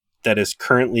that is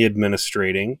currently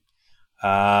administrating,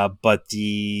 but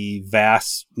the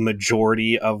vast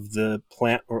majority of the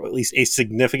planet, or at least a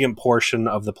significant portion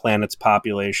of the planet's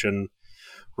population,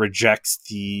 rejects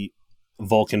the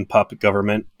Vulcan puppet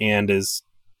government and is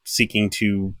seeking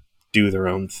to do their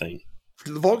own thing.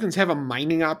 The Vulcans have a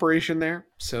mining operation there,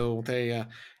 so they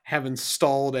have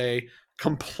installed a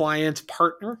compliant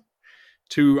partner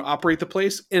to operate the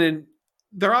place. And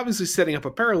they're obviously setting up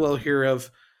a parallel here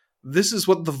of this is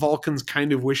what the Vulcans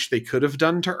kind of wish they could have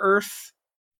done to Earth,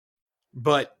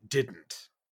 but didn't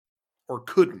or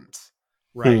couldn't,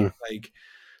 right? Like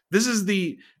this is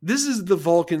the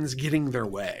Vulcans getting their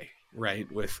way, right?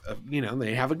 With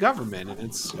they have a government and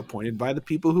it's appointed by the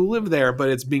people who live there, but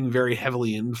it's being very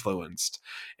heavily influenced,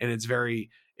 and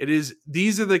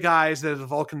these are the guys that the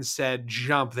Vulcans said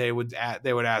jump. They would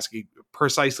ask you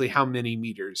precisely how many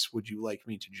meters would you like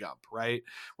me to jump, right?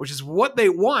 Which is what they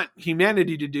want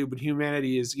humanity to do, but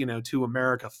humanity is to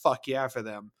America, fuck yeah for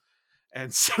them.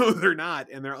 And so they're not,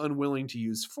 and they're unwilling to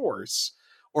use force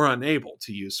or unable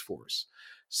to use force.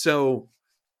 So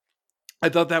I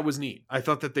thought that was neat. I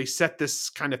thought that they set this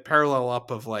kind of parallel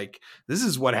up of like, this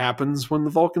is what happens when the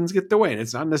Vulcans get their way, and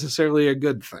it's not necessarily a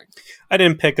good thing. I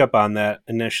didn't pick up on that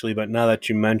initially, but now that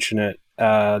you mention it,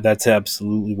 that's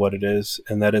absolutely what it is,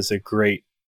 and that is a great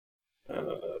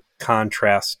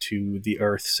contrast to the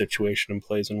Earth situation and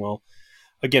plays in well.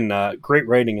 Again, great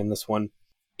writing in this one.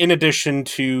 In addition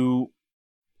to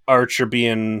Archer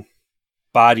being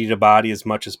body to body as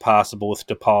much as possible with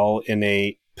T'Pol in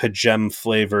a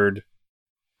Pajem-flavored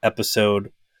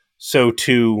episode, so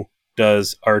too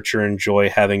does Archer enjoy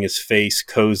having his face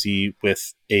cozy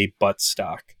with a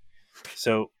buttstock.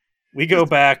 So we go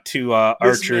back to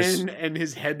Archer's and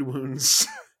his head wounds.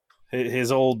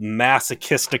 His old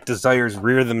masochistic desires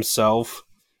rear themselves.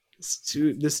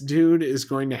 This dude is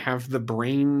going to have the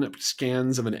brain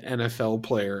scans of an NFL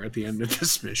player at the end of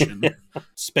this mission.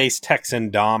 Space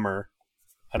Texan Dahmer.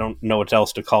 I don't know what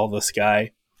else to call this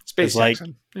guy. Space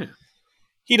Texan. Yeah.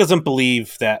 He doesn't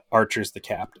believe that Archer's the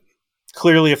captain.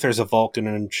 Clearly, if there's a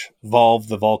Vulcan involved,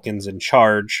 the Vulcan's in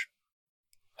charge.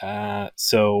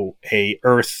 So, hey,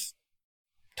 Earth,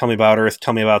 tell me about Earth,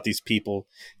 tell me about these people,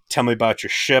 tell me about your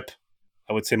ship.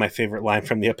 I would say my favorite line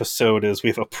from the episode is, we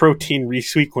have a protein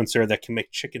resequencer that can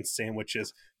make chicken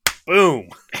sandwiches. Boom!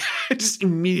 It just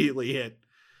immediately hit.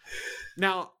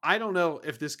 Now, I don't know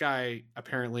if this guy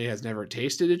apparently has never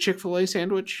tasted a Chick-fil-A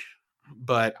sandwich,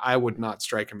 but I would not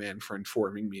strike a man for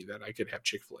informing me that I could have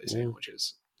Chick-fil-A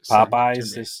sandwiches.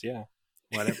 Popeyes, yeah.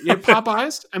 Whatever. Yeah,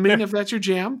 Popeyes. I mean, if that's your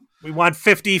jam. We want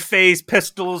 50 phase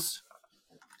pistols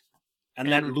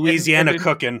and then Louisiana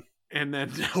cooking. And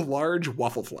then large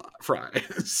waffle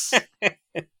fries.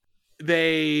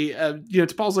 They,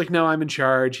 T'Pol's like, no, I'm in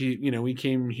charge. We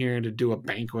came here to do a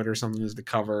banquet or something as the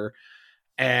cover.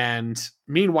 And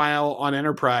meanwhile, on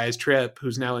Enterprise, Trip,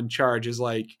 who's now in charge, is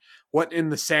like, what in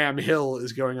the Sam Hill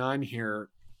is going on here,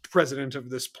 president of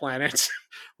this planet?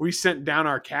 We sent down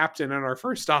our captain and our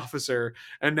first officer,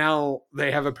 and now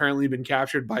they have apparently been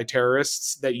captured by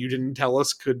terrorists that you didn't tell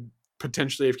us could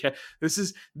potentially have this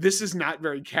is not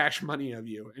very cash money of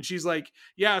you. And she's like,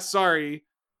 yeah, sorry,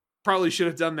 probably should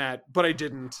have done that, but I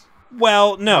didn't.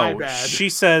 Well, no, she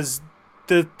says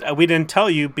that we didn't tell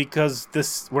you because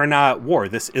we're not at war.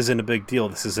 This isn't a big deal.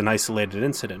 This is an isolated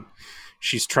incident.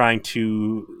 She's trying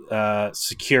to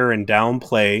secure and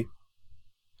downplay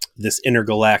this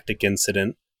intergalactic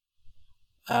incident,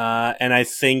 and I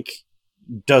think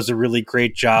does a really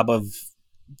great job of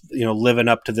living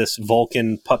up to this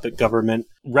Vulcan puppet government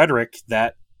rhetoric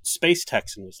that Space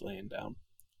Texan was laying down.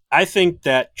 I think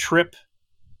that Trip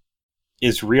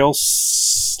is real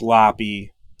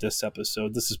sloppy this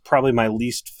episode. This is probably my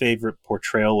least favorite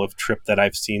portrayal of Trip that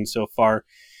I've seen so far.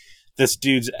 This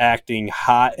dude's acting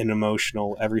hot and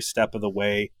emotional every step of the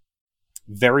way.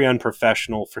 Very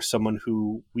unprofessional for someone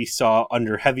who we saw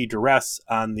under heavy duress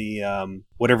on the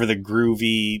whatever the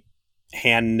groovy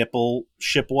hand nipple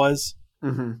ship was.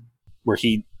 Mm-hmm. Where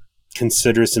he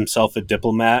considers himself a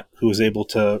diplomat who is able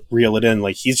to reel it in.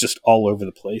 Like, he's just all over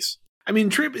the place. I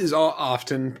mean, Trip is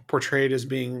often portrayed as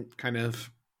being kind of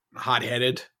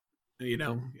hot-headed,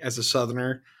 as a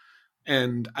Southerner.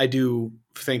 And I do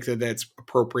think that that's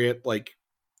appropriate. Like,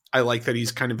 I like that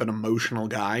he's kind of an emotional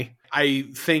guy. I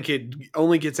think it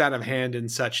only gets out of hand in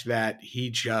such that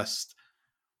he just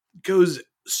goes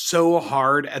so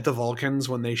hard at the Vulcans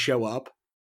when they show up.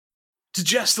 To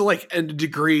just like a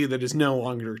degree that is no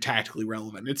longer tactically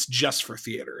relevant. It's just for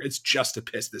theater. It's just to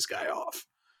piss this guy off.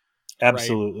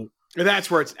 Absolutely. Right? And that's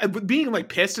where it's being like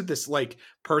pissed at this like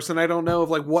person I don't know, of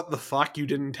like, what the fuck, you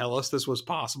didn't tell us this was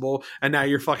possible, and now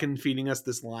you're fucking feeding us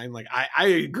this line. Like, I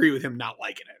agree with him not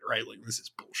liking it, right? Like, this is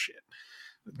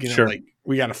bullshit. Sure. Like,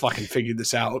 we got to fucking figure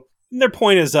this out. Their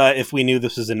point is, if we knew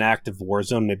this was an active war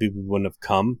zone, maybe we wouldn't have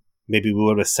come. Maybe we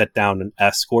would have set down an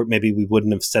escort. Maybe we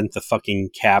wouldn't have sent the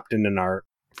fucking captain and our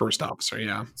First officer,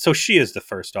 yeah. So she is the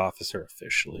first officer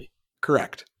officially.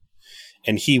 Correct.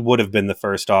 And he would have been the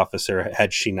first officer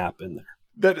had she not been there.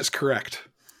 That is correct.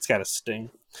 It's got a sting.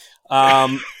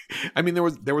 I mean,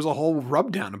 there was a whole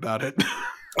rub down about it.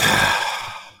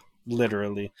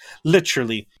 Literally.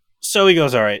 So he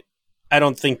goes, all right, I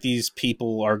don't think these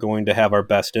people are going to have our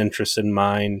best interests in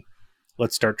mind.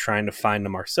 Let's start trying to find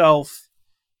them ourselves.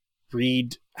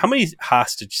 Reed, how many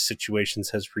hostage situations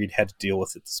has Reed had to deal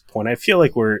with at this point? I feel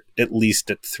like we're at least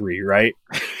at 3, right?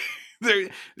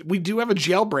 We do have a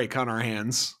jailbreak on our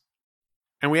hands.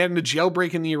 And we had a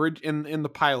jailbreak in the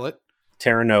pilot.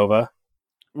 Terra Nova.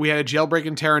 We had a jailbreak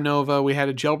in Terra Nova. We had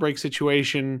a jailbreak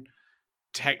situation,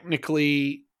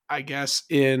 technically, I guess,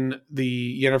 in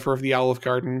the Yennefer of the Olive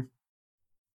Garden.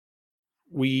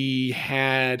 We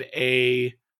had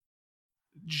a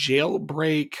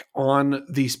jailbreak on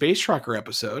the Space Trucker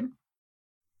episode.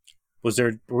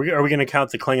 Are we going to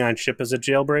count the Klingon ship as a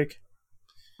jailbreak?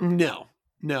 No,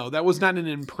 that was not an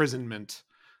imprisonment.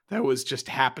 That was just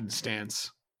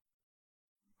happenstance.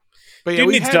 But yeah, Dude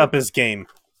needs to up his game.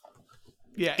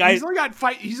 Yeah, he's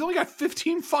only got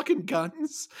 15 fucking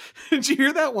guns. Did you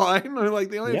hear that line? They're like,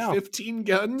 they only have 15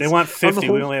 guns. They want 50.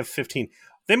 We only have 15.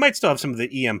 They might still have some of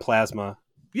the EM plasma.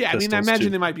 Yeah, I mean, I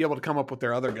imagine they might be able to come up with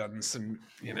their other guns and,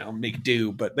 make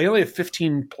do, but they only have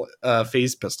 15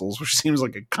 phase pistols, which seems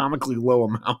like a comically low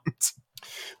amount.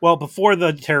 Well, before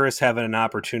the terrorists have an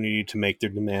opportunity to make their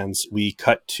demands, we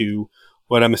cut to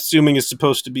what I'm assuming is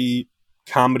supposed to be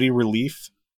comedy relief,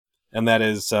 and that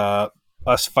is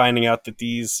us finding out that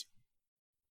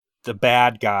the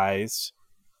bad guys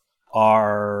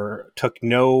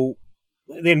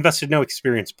they invested no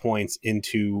experience points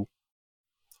into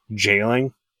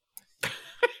jailing.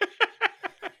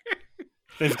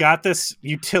 They've got this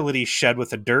utility shed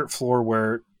with a dirt floor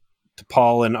where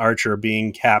T'Pol and Archer are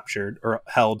being captured or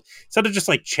held. Instead of just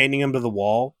like chaining them to the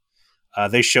wall,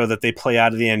 they show that they play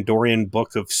out of the Andorian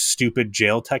book of stupid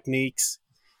jail techniques,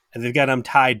 and they've got them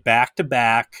tied back to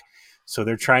back. So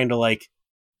they're trying to like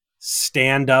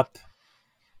stand up,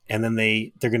 and then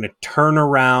they're going to turn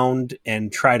around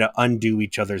and try to undo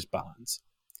each other's bonds.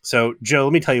 So Joe,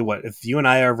 let me tell you what, if you and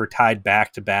I are ever tied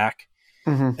back to back,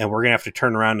 and we're going to have to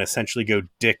turn around and essentially go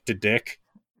dick to dick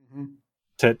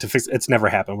to fix it's never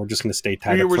happened. We're just going to stay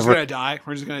tied up. We're just going to die.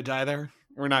 We're just going to die there.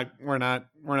 We're not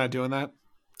doing that.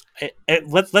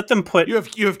 Let them put. You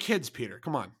have kids, Peter.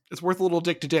 Come on, it's worth a little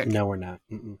dick to dick. No, we're not.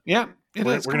 Mm-mm. Yeah,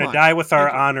 we're going to die with our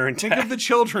honor and think of the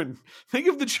children. Think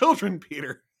of the children,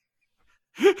 Peter.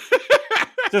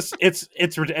 Just it's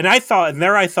and I thought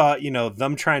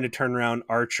them trying to turn around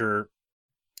Archer,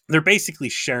 they're basically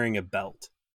sharing a belt.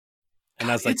 And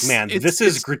I was like, this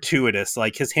is gratuitous.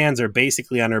 Like, his hands are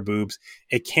basically on her boobs.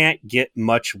 It can't get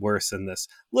much worse than this.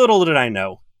 Little did I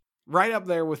know. Right up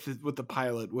there with the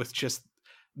pilot, with just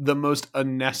the most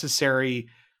unnecessary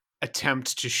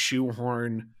attempt to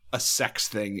shoehorn a sex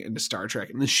thing into Star Trek.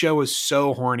 And the show is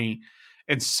so horny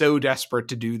and so desperate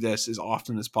to do this as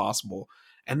often as possible.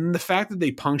 And the fact that they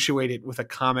punctuate it with a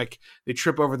comic, they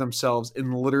trip over themselves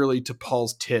and literally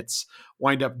T'Pol's tits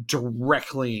wind up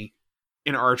directly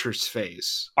in Archer's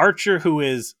face. Archer, who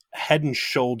is head and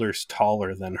shoulders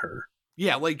taller than her.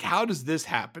 Yeah, like, how does this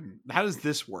happen? How does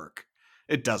this work?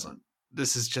 It doesn't.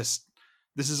 This is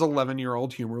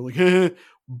 11-year-old humor. Like,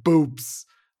 boobs.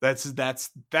 That's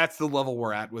the level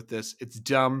we're at with this. It's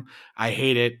dumb. I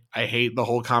hate it. I hate the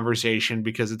whole conversation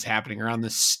because it's happening around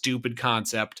this stupid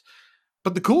concept.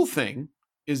 But the cool thing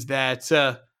is that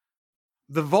the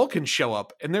Vulcans show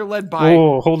up and they're led by...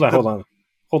 Oh, hold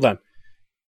on.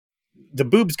 The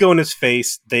boobs go in his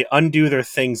face. They undo their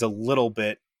things a little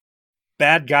bit.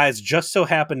 Bad guys just so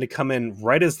happen to come in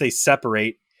right as they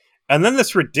separate. And then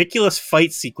this ridiculous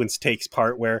fight sequence takes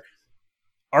part where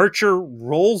Archer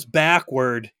rolls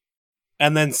backward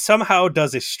and then somehow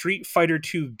does a Street Fighter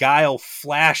II Guile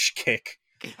flash kick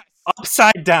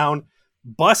upside down,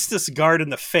 busts this guard in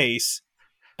the face,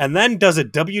 and then does a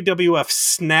WWF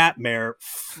snapmare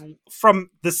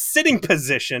from the sitting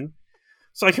position.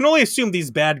 So I can only assume these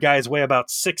bad guys weigh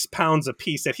about 6 pounds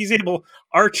apiece, that he's able,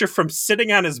 Archer, from sitting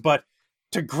on his butt,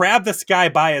 to grab this guy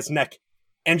by his neck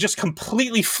and just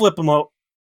completely flip him out.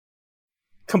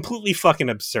 Completely fucking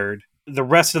absurd. The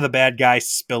rest of the bad guys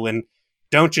spill in,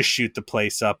 don't just shoot the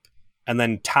place up, and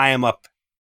then tie him up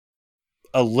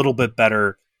a little bit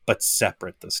better, but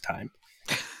separate this time.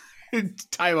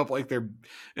 Tie them up like they're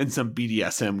in some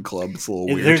BDSM club. It's a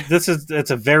little weird.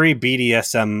 It's a very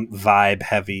BDSM vibe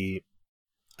heavy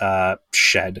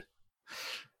shed.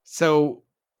 So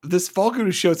this Vulcan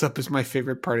who shows up is my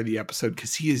favorite part of the episode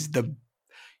because he is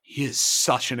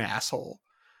such an asshole.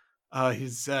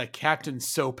 He's Captain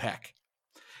Sopek,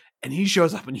 And he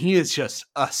shows up and he is just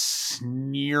a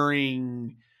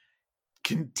sneering,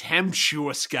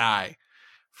 contemptuous guy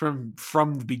from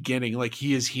the beginning. Like,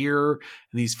 he is here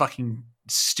and these fucking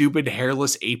stupid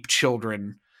hairless ape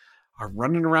children are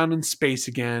running around in space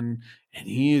again, and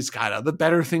he's got other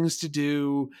better things to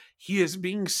do. He is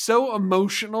being so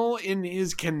emotional in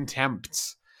his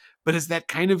contempts, but is that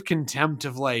kind of contempt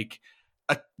of like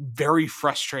a very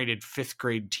frustrated 5th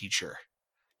grade teacher,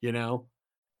 you know?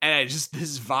 And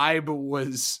his vibe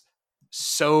was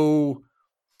so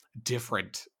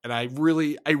different, and I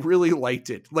really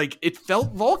liked it. Like, it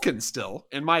felt Vulcan still,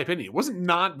 in my opinion. It wasn't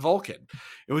not Vulcan.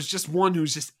 It was just one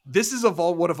who's just, this is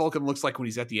what a Vulcan looks like when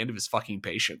he's at the end of his fucking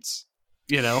patience,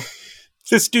 you know?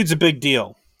 This dude's a big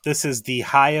deal. This is the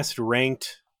highest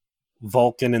ranked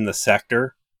Vulcan in the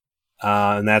sector,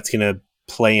 and that's going to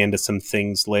play into some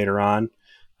things later on.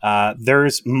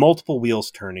 There's multiple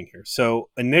wheels turning here. So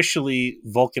initially,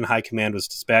 Vulcan High Command was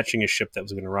dispatching a ship that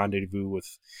was going to rendezvous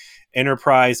with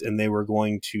Enterprise, and they were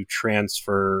going to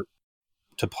transfer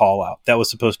T'Pol out. That was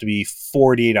supposed to be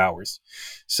 48 hours.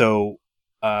 So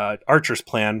Archer's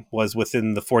plan was,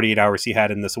 within the 48 hours he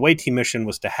had in this away team mission,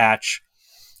 was to hatch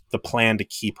the plan to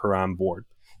keep her on board.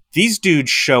 These dudes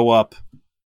show up,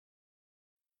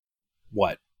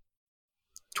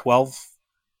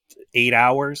 8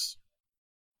 hours?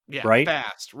 Yeah, right?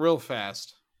 Fast, real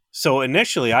fast. So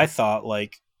initially I thought,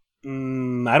 like,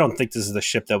 I don't think this is the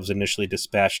ship that was initially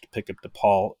dispatched to pick up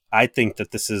T'Pol. I think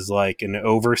that this is like an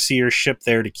overseer ship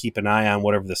there to keep an eye on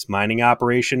whatever this mining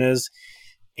operation is.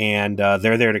 And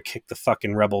they're there to kick the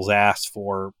fucking rebels' ass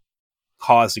for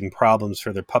causing problems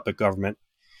for their puppet government.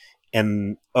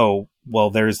 And, oh,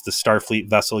 well, there's the Starfleet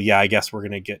vessel. Yeah, I guess we're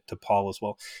going to get T'Pol as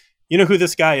well. You know who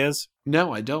this guy is?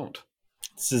 No, I don't.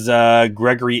 This is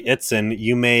Gregory Itzin.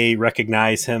 You may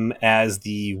recognize him as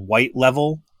the white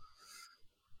level,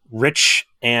 rich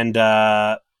and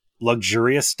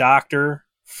luxurious doctor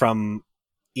from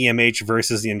EMH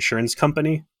versus the insurance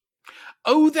company.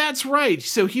 Oh, that's right.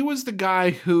 So he was the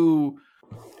guy who...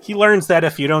 He learns that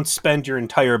if you don't spend your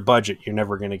entire budget, you're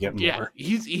never going to get more.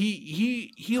 Yeah,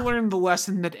 he learned the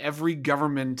lesson that every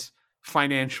government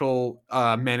financial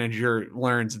manager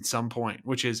learns at some point,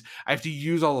 which is, I have to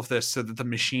use all of this so that the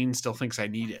machine still thinks I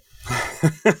need it.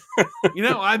 You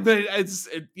know,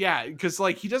 because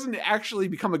like, he doesn't actually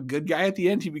become a good guy at the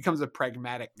end. He becomes a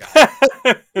pragmatic guy.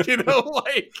 You know,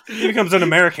 like, he becomes an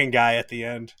American guy at the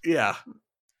end. Yeah.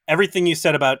 Everything you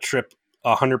said about Trip,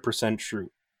 100%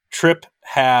 true. Trip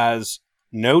has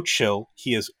no chill.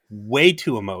 He is way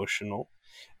too emotional,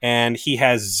 and he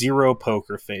has zero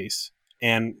poker face.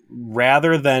 And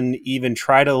rather than even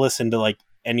try to listen to like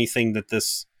anything that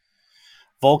this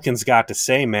Vulcan's got to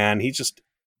say, man, he just,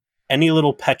 any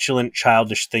little petulant,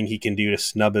 childish thing he can do to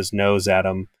snub his nose at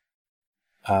him,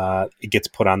 it gets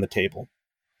put on the table.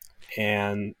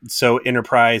 And so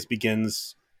Enterprise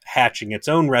begins hatching its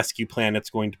own rescue plan it's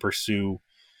going to pursue,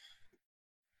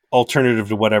 alternative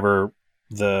to whatever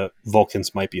the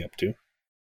Vulcans might be up to.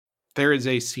 There is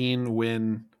a scene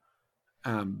when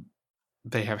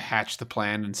they have hatched the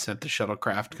plan and sent the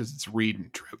shuttlecraft, because it's Reed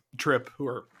and Trip who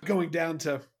are going down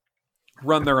to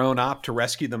run their own op to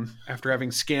rescue them after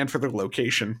having scanned for their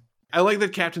location. I like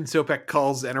that Captain Sopek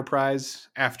calls Enterprise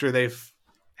after they've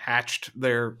hatched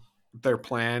their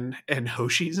plan, and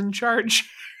Hoshi's in charge.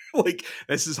 Like,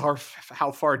 this is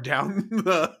how far down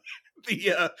the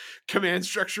command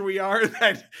structure we are,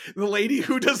 that the lady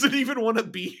who doesn't even want to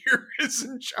be here is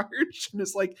in charge, and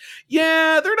it's like,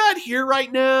 yeah, they're not here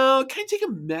right now, can I take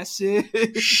a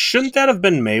message? Shouldn't that have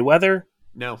been Mayweather?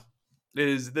 No, it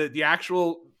is the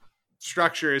actual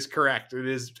structure is correct. It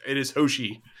is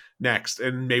Hoshi next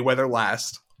and Mayweather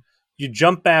last. You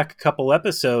jump back a couple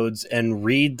episodes and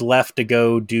Reed left to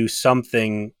go do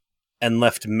something and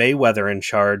left Mayweather in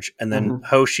charge, and then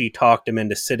Hoshi talked him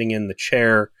into sitting in the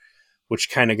chair, which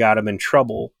kind of got him in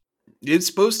trouble. It's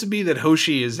supposed to be that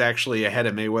Hoshi is actually ahead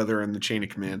of Mayweather in the chain of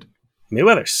command.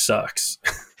 Mayweather sucks.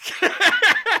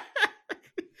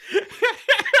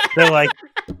 They're like,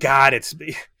 God,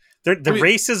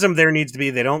 racism there needs to be,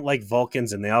 they don't like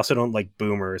Vulcans, and they also don't like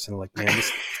boomers. And like, man,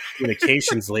 this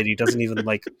communications lady doesn't even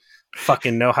like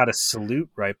fucking know how to salute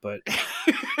right, but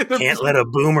can't let a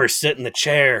boomer sit in the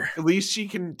chair. At least she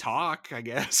can talk, I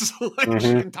guess. Like,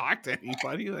 she can talk to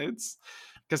anybody. It's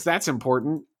because that's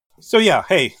important. So yeah,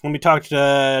 hey, let me talk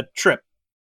to Trip.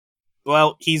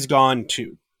 Well, he's gone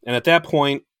too. And at that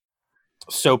point,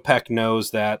 Sopek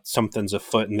knows that something's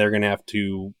afoot and they're going to have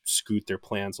to scoot their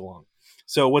plans along.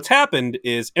 So what's happened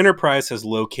is Enterprise has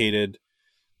located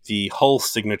the hull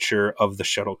signature of the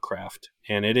shuttlecraft,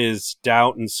 and it is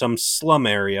down in some slum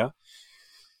area.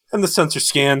 And the sensor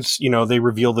scans, they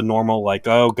reveal the normal, like,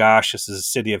 oh gosh, this is a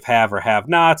city of have or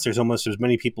have-nots. There's almost as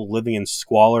many people living in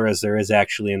squalor as there is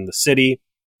actually in the city.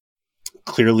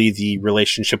 Clearly, the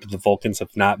relationship with the Vulcans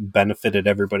have not benefited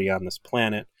everybody on this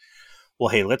planet. Well,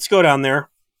 hey, let's go down there.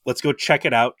 Let's go check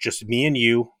it out. Just me and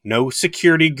you. No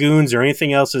security goons or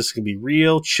anything else. This can be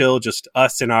real chill. Just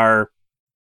us in our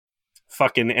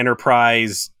fucking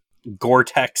Enterprise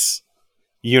Gore-Tex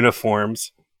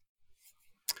uniforms.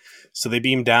 So they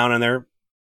beam down and they're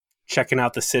checking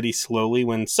out the city slowly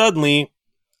when suddenly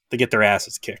they get their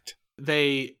asses kicked.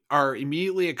 They are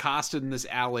immediately accosted in this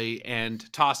alley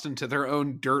and tossed into their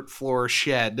own dirt floor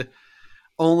shed,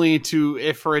 only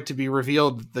for it to be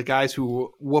revealed the guys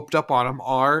who whooped up on them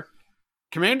are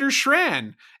Commander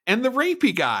Shran and the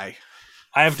rapey guy.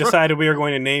 I have decided we are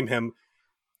going to name him.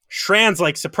 Shran's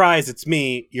like, surprise, it's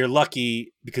me. You're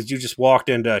lucky because you just walked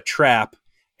into a trap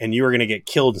and you were going to get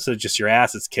killed instead of just your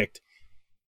asses kicked.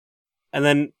 And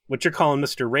then what you're calling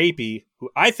Mr. Rapey, who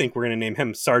I think we're going to name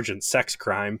him Sergeant Sex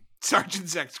Crime. Sergeant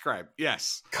Sex Crime,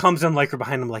 yes. Comes in like we're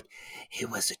behind him like, it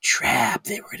was a trap.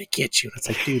 They were going to get you. And it's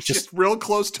like, dude, just real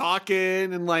close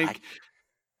talking and like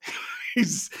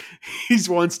he's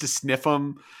wants to sniff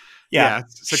him. Yeah.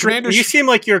 So Commander, you seem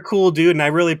like you're a cool dude, and I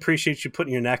really appreciate you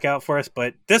putting your neck out for us,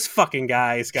 but this fucking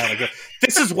guy's got to go.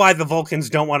 This is why the Vulcans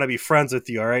don't want to be friends with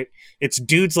you, all right? It's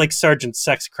dudes like Sergeant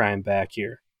Sex Crime back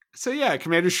here. So yeah,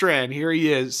 Commander Shran, here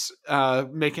he is,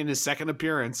 making his second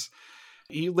appearance.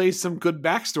 He lays some good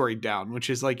backstory down, which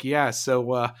is like, we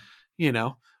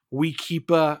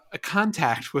keep a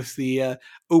contact with the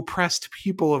oppressed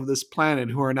people of this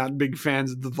planet who are not big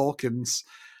fans of the Vulcans.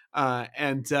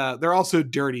 And they're also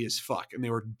dirty as fuck, and they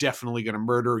were definitely going to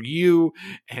murder you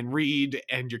and Reed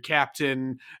and your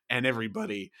captain and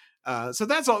everybody. So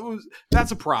that's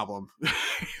a problem.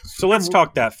 So let's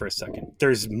talk that for a second.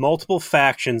 There's multiple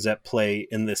factions at play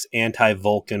in this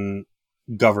anti-Vulcan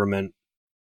government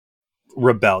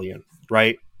rebellion,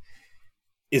 right?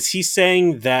 Is he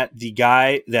saying that the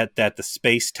guy that the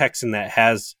space Texan that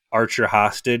has Archer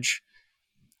hostage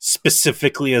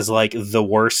specifically is like the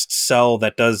worst cell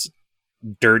that does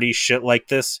dirty shit like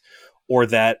this, or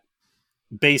that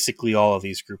basically all of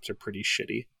these groups are pretty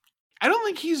shitty? I don't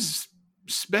think he's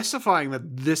specifying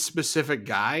that this specific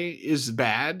guy is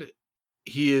bad.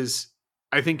 He is,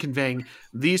 I think, conveying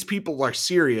these people are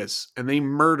serious and they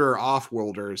murder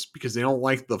off-worlders because they don't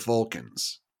like the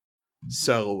Vulcans.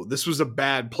 So this was a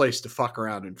bad place to fuck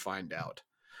around and find out.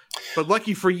 But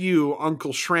lucky for you,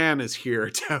 Uncle Shran is here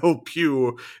to help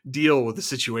you deal with the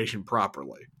situation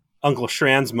properly. Uncle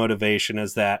Shran's motivation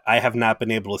is that I have not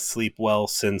been able to sleep well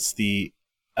since the,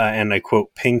 and I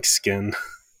quote, pink skin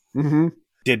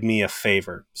did me a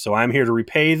favor. So I'm here to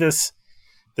repay this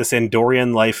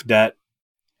Andorian life debt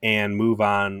and move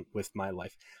on with my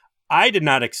life. I did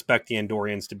not expect the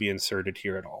Andorians to be inserted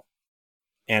here at all.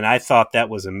 And I thought that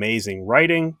was amazing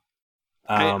writing.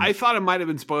 I thought it might have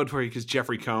been spoiled for you because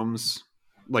Jeffrey Combs'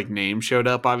 name showed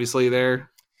up obviously there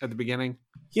at the beginning.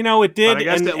 It did,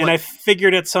 and I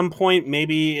figured at some point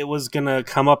maybe it was going to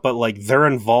come up, but their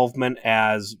involvement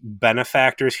as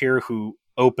benefactors here who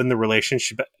opened the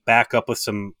relationship back up with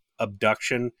some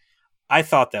abduction, I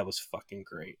thought that was fucking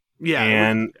great. Yeah,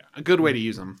 and a good way to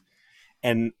use them.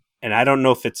 And I don't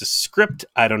know if it's a script,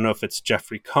 I don't know if it's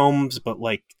Jeffrey Combs, but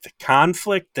the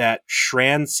conflict that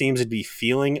Shran seems to be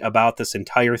feeling about this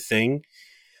entire thing,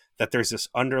 that there's this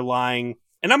underlying,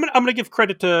 and I'm gonna give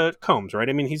credit to Combs, right?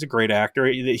 I mean, he's a great actor.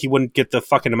 He wouldn't get the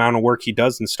fucking amount of work he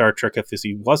does in Star Trek if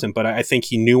he wasn't, but I think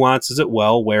he nuances it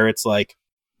well, where it's like,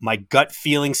 my gut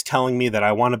feelings telling me that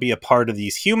I want to be a part of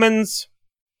these humans.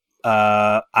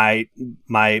 My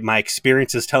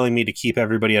experience is telling me to keep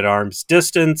everybody at arm's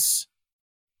distance.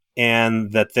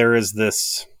 And that there is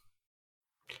this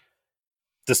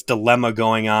dilemma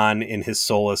going on in his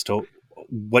soul as to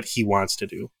what he wants to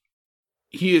do.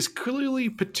 He is clearly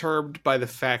perturbed by the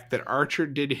fact that Archer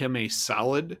did him a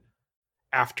solid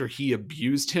after he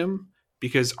abused him,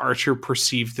 because Archer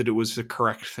perceived that it was the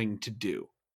correct thing to do.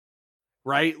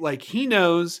 Right? He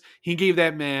knows he gave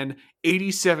that man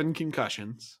 87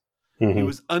 concussions. Mm-hmm. He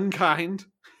was unkind.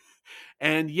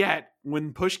 And yet,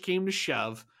 when push came to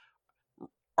shove,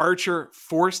 Archer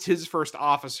forced his first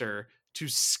officer to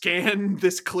scan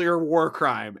this clear war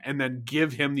crime and then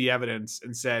give him the evidence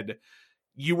and said,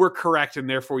 you were correct and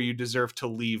therefore you deserve to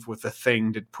leave with a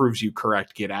thing that proves you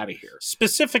correct. Get out of here.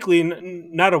 Specifically,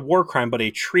 not a war crime, but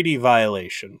a treaty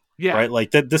violation. Yeah.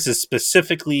 Right? This is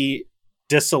specifically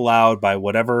disallowed by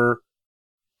whatever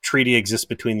treaty exists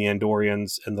between the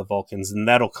Andorians and the Vulcans. And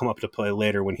that'll come up to play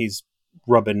later when he's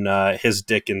rubbing his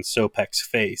dick in Sopek's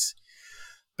face.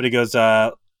 But he goes,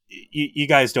 you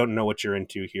guys don't know what you're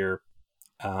into here.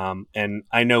 And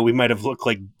I know we might have looked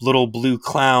like little blue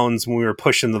clowns when we were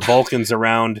pushing the Vulcans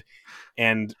around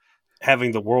and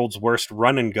having the world's worst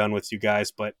run and gun with you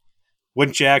guys, but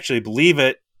wouldn't you actually believe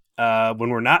it? When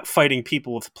we're not fighting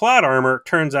people with plot armor,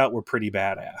 turns out we're pretty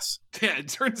badass. Yeah, it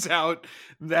turns out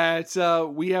that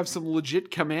we have some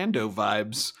legit commando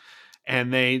vibes,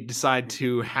 and they decide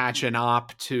to hatch an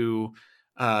op to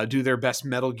do their best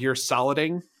Metal Gear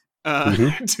Soliding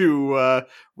to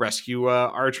rescue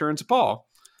Archer and T'Pol.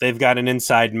 They've got an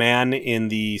inside man in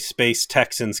the Space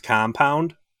Texans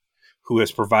compound who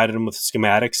has provided them with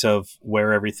schematics of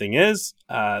where everything is.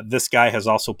 This guy has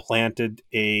also planted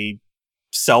a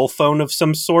cell phone of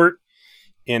some sort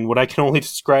in what I can only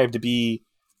describe to be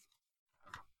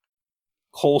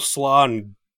coleslaw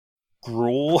and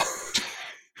gruel.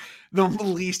 The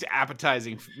least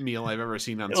appetizing meal I've ever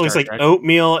seen on Star Trek. It looks like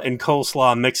oatmeal and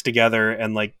coleslaw mixed together,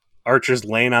 and like Archer's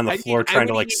laying on the floor trying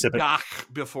to like sip it.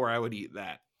 Before I would eat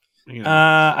that. You know?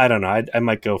 I don't know. I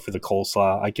might go for the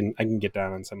coleslaw. I can get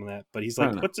down on some of that. But he's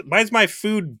like, why is my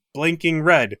food blinking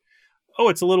red? Oh,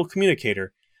 it's a little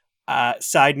communicator.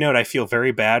 Side note, I feel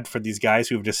very bad for these guys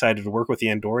who have decided to work with the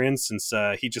Andorians since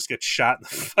he just gets shot in the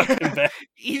fucking back.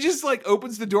 He just like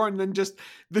opens the door and then just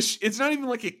it's not even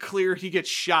like a clear he gets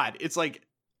shot. It's like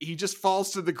he just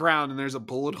falls to the ground and there's a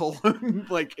bullet hole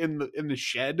like in the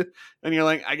shed, and you're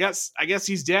like, I guess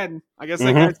he's dead. I guess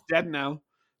that guy's dead now.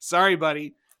 Sorry,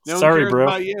 buddy. No Sorry, one cares bro.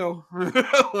 about you.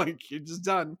 Like, you're just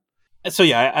done. So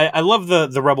yeah, I love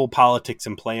the rebel politics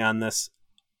and play on this.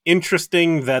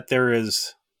 Interesting that there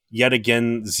is yet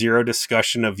again zero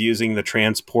discussion of using the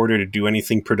transporter to do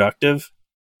anything productive.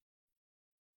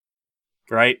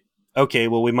 Right? Okay,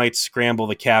 well, we might scramble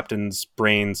the captain's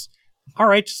brains. All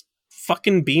right, just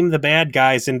fucking beam the bad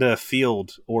guys into a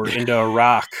field or into a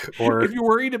rock. Or if you're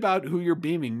worried about who you're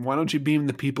beaming, why don't you beam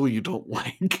the people you don't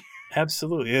like?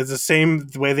 Absolutely. It's the same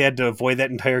way they had to avoid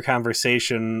that entire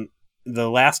conversation the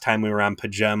last time we were on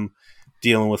Pajem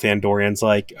dealing with Andorians.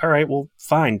 Like, all right, well,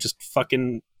 fine. Just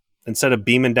fucking, instead of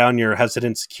beaming down your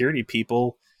hesitant security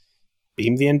people,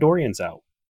 beam the Andorians out.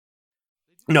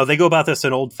 No, they go about this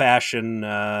in old-fashioned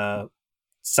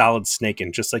solid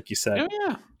snaking, just like you said. Oh,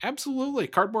 yeah, absolutely.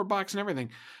 Cardboard box and everything.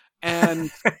 And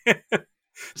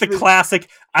the classic,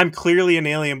 I'm clearly an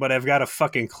alien, but I've got a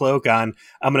fucking cloak on.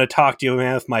 I'm going to talk to you,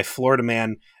 man, with my Florida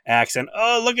man accent.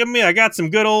 Oh, look at me. I got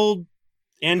some good old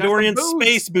Andorian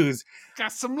space booze.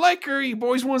 Got some liquor. You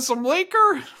boys want some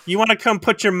liquor? You want to come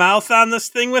put your mouth on this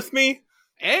thing with me?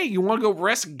 Hey, you want to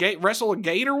go wrestle a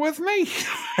gator with me?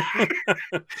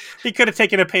 He could have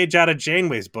taken a page out of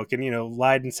Janeway's book and,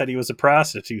 lied and said he was a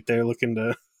prostitute there looking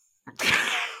to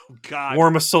God.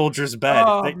 warm a soldier's bed.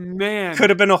 Oh, man. Could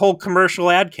have been a whole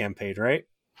commercial ad campaign, right?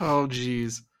 Oh,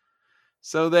 geez.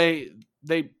 So they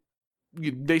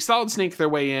solid snake their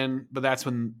way in, but that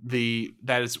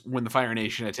is when the Fire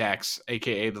Nation attacks,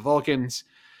 aka the Vulcans,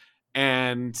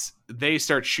 and they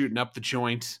start shooting up the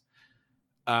joint.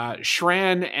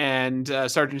 Shran and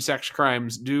Sergeant Sex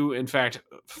Crimes do in fact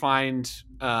find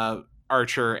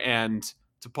Archer and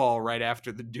T'Pol right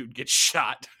after the dude gets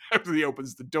shot after he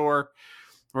opens the door.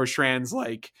 Or Shran's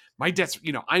like, my debt's,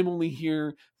 I'm only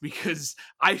here because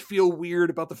I feel weird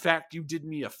about the fact you did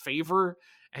me a favor.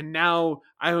 And now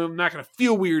I'm not going to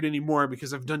feel weird anymore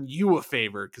because I've done you a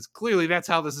favor. Because clearly that's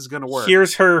how this is going to work.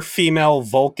 Here's her female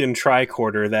Vulcan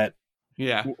tricorder that...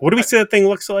 Yeah. What do we say that thing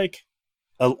looks like?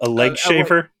 A leg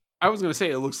shaver? I was going to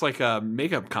say it looks like a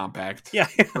makeup compact. Yeah.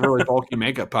 A really bulky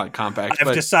makeup compact.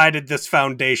 I've decided this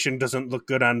foundation doesn't look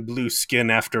good on blue skin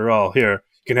after all. Here,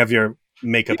 you can have your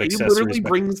makeup accessories. He literally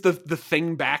brings the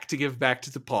thing back to give back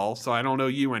to T'Pol, so I don't owe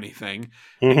you anything.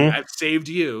 Mm-hmm. And I've saved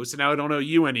you, so now I don't owe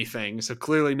you anything. So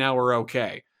clearly now we're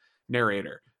okay.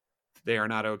 Narrator, they are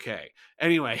not okay.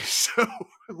 Anyway, so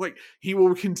he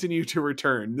will continue to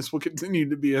return. This will continue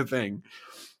to be a thing.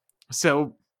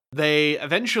 So they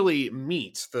eventually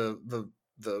meet. The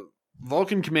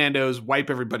Vulcan commandos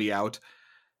wipe everybody out,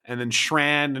 and then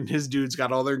Shran and his dudes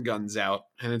got all their guns out,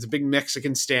 and it's a big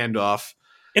Mexican standoff.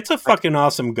 It's a fucking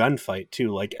awesome gunfight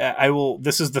too.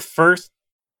 This is the first.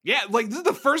 Yeah, this is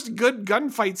the first good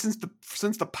gunfight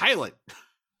since the pilot.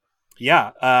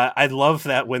 Yeah, I love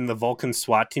that when the Vulcan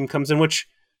SWAT team comes in, which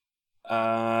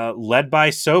led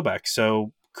by Sobek.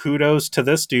 So kudos to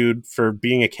this dude for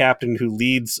being a captain who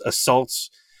leads assaults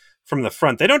from the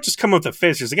front. They don't just come with the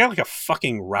phasers; they got like a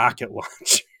fucking rocket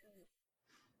launch.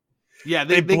 Yeah,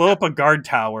 they blow up a guard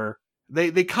tower.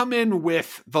 They come in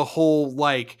with the whole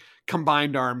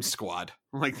combined arms squad.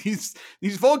 These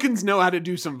Vulcans know how to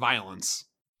do some violence.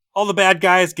 All the bad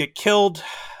guys get killed,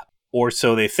 or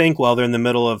so they think, while they're in the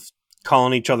middle of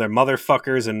calling each other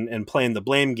motherfuckers and playing the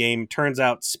blame game. Turns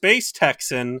out Space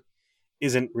Texan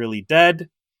isn't really dead.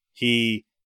 He,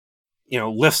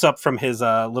 lifts up from his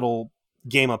little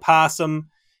game of possum,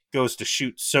 goes to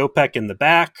shoot Sopek in the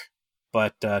back,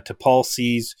 but T'Pol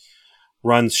sees,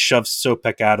 runs, shoves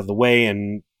Sopek out of the way,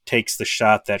 and takes the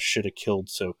shot that should have killed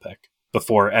Sopek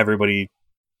before everybody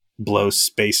blows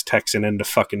Space Texan into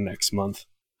fucking next month.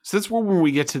 So that's when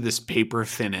we get to this paper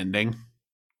thin ending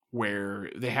where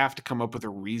they have to come up with a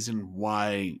reason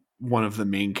why one of the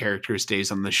main characters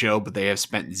stays on the show, but they have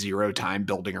spent zero time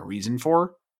building a reason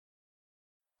for.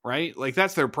 Right? Like,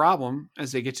 that's their problem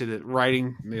as they get to the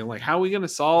writing. They're like, how are we going to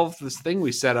solve this thing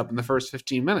we set up in the first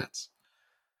 15 minutes?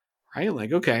 Right?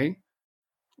 Like, okay,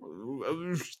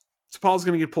 T'Pol's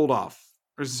going to get pulled off.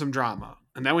 There's some drama.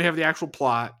 And now we have the actual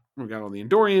plot. We got all the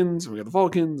Andorians, we got the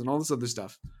Vulcans, and all this other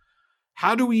stuff.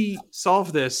 How do we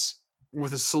solve this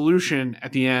with a solution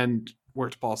at the end where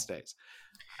T'Pol stays?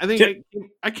 I think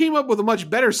I came up with a much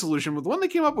better solution, but the one they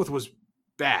came up with was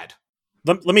bad.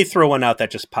 Let me throw one out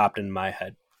that just popped in my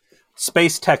head.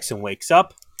 Space Texan wakes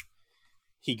up.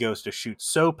 He goes to shoot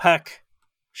Sopek.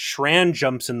 Shran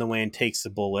jumps in the way and takes the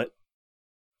bullet.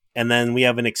 And then we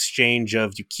have an exchange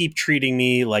of, you keep treating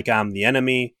me like I'm the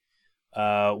enemy.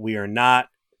 We are not.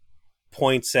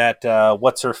 Points at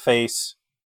what's-her-face.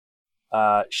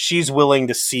 She's willing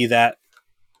to see that.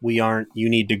 We aren't. You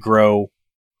need to grow.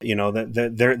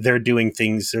 They're doing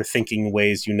things. They're thinking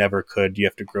ways you never could. You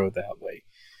have to grow that way.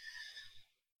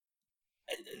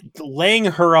 Laying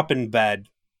her up in bed,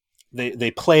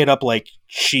 they play it up like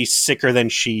she's sicker than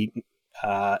she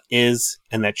is,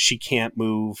 and that she can't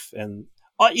move. And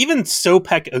even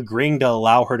Sopek agreeing to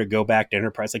allow her to go back to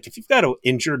Enterprise. Like, if you've got an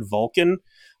injured Vulcan,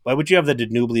 why would you have the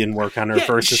Danubian work on her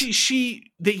versus?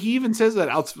 He even says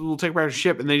that we'll take back her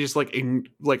ship, and they just like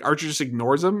Archer just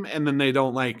ignores him, and then they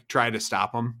don't like try to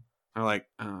stop him. They're like,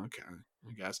 oh, okay,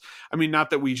 I guess. I mean, not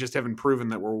that we just haven't proven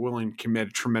that we're willing to commit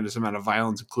a tremendous amount of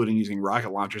violence, including using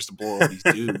rocket launchers to blow all these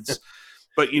dudes.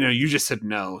 But you just said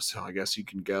no, so I guess you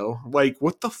can go. Like,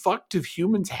 what the fuck do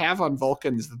humans have on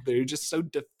Vulcans that they're just so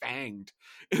defanged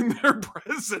in their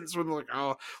presence when they're like,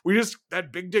 oh,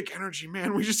 that big dick energy,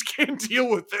 man, we just can't deal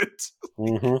with it.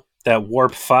 Mm-hmm. That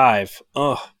warp 5.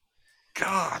 Oh,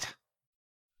 God.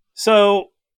 So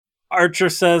Archer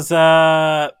says,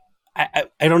 I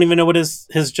don't even know what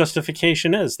his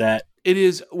justification is. That it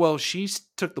is, well, she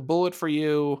took the bullet for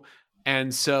you,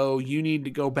 and so you need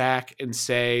to go back and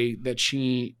say that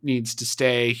she needs to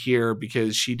stay here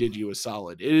because she did you a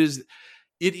solid. It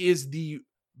is the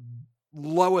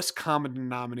lowest common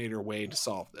denominator way to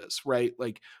solve this, right?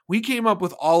 Like, we came up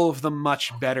with all of the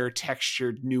much better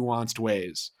textured, nuanced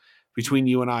ways between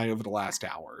you and I over the last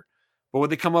hour. But what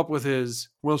they come up with is,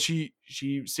 well, she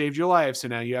saved your life, so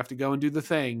now you have to go and do the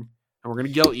thing, and we're going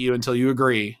to guilt you until you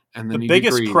agree. And then the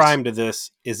biggest crime to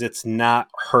this is it's not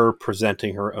her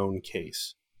presenting her own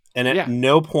case. And at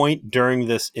no point during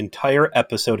this entire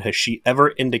episode has she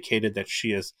ever indicated that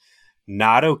she is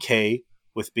not okay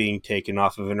with being taken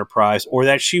off of Enterprise, or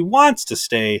that she wants to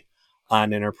stay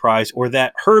on Enterprise, or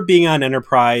that her being on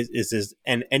Enterprise is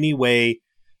in any way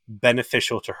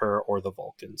beneficial to her or the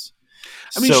Vulcans.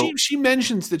 I mean, she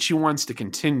mentions that she wants to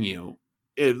continue,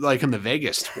 like in the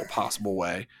vaguest possible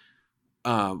way.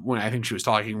 When I think she was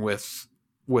talking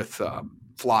with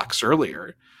Phlox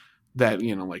earlier, that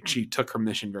like she took her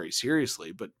mission very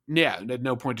seriously. But yeah, at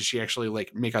no point does she actually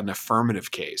like make an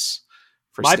affirmative case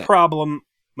for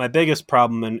my biggest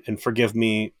problem, and forgive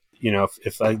me,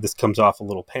 if this comes off a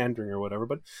little pandering or whatever,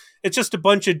 but it's just a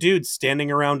bunch of dudes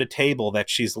standing around a table that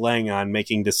she's laying on,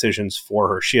 making decisions for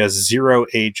her. She has zero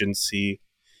agency,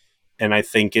 and I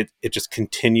think it just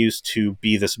continues to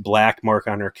be this black mark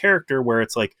on her character where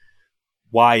it's like,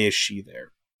 why is she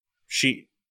there?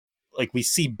 We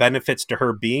see benefits to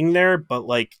her being there, but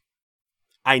like,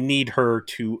 I need her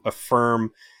to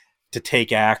affirm, to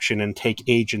take action and take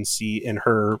agency in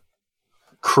her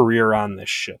career on this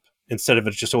ship, instead of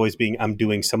it just always being, I'm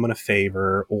doing someone a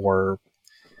favor, or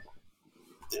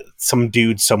some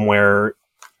dude somewhere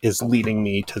is leading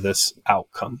me to this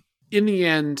outcome. In the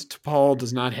end, T'Pol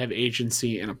does not have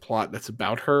agency in a plot that's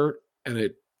about her, and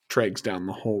it drags down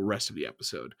the whole rest of the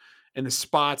episode. And the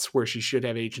spots where she should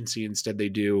have agency, instead they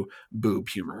do boob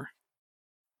humor.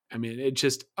 I mean, it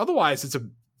just, otherwise it's a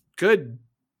good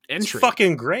entry. It's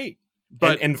fucking great.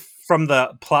 But and from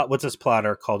the plot, what's this plot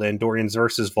arc called? Andorians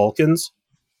versus Vulcans?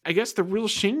 I guess the real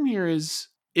shame here is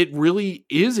it really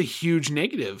is a huge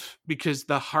negative, because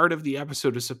the heart of the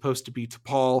episode is supposed to be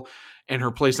T'Pol and her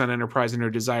place on Enterprise and her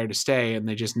desire to stay, and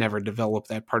they just never develop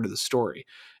that part of the story.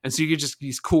 And so you get just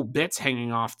these cool bits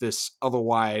hanging off this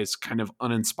otherwise kind of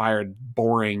uninspired,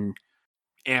 boring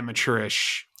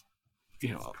amateurish,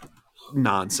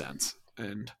 nonsense.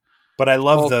 But I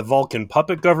love the Vulcan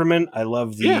puppet government. I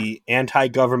love the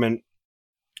anti-government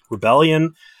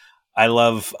rebellion. I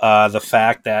love the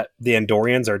fact that the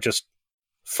Andorians are just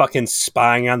fucking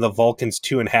spying on the Vulcans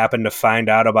too and happen to find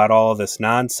out about all of this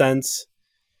nonsense.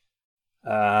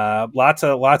 Lots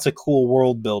of cool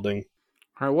world building.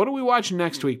 All right, what are we watching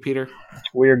next week, Peter?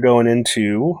 We're going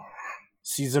into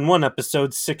Season 1,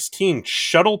 Episode 16,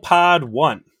 Shuttle Pod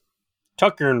 1.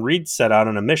 Tucker and Reed set out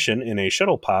on a mission in a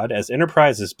shuttle pod as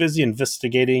Enterprise is busy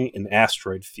investigating an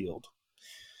asteroid field.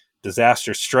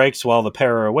 Disaster strikes while the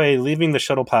pair are away, leaving the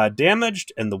shuttle pod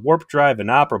damaged and the warp drive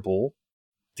inoperable.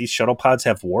 These shuttle pods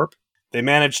have warp? They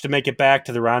manage to make it back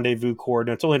to the rendezvous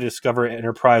coordinates, only to discover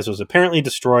Enterprise was apparently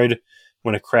destroyed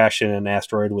when it crashed in an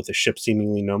asteroid with the ship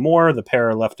seemingly no more. The pair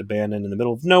are left abandoned in the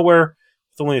middle of nowhere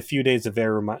with only a few days of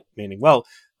air remaining. Well,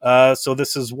 so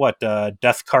this is what,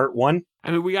 Death Cart 1? I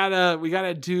mean, we have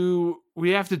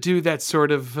to do that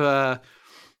sort of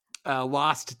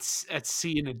Lost at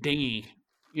Sea in a Dinghy,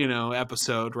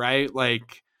 episode, right?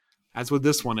 Like, that's what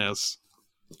this one is.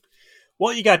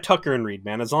 Well, you got Tucker and Reed,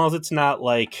 man. As long as it's not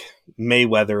like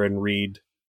Mayweather and Reed,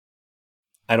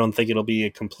 I don't think it'll be a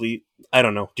complete... I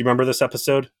don't know. Do you remember this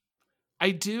episode?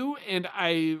 I do, and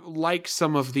I like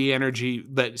some of the energy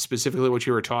that specifically what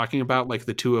you were talking about, like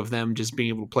the two of them just being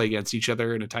able to play against each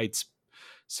other in a tight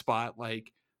spot.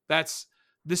 Like, that's...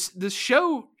 This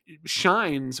show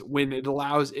shines when it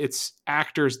allows its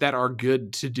actors that are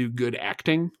good to do good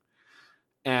acting.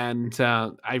 And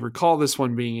I recall this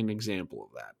one being an example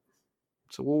of that.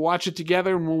 So we'll watch it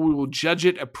together and we will judge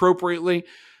it appropriately.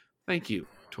 Thank you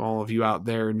to all of you out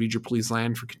there in Read Your Please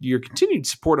Land for your continued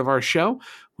support of our show.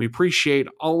 We appreciate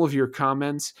all of your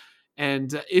comments.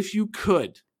 And if you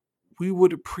could, we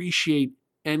would appreciate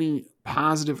any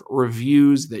positive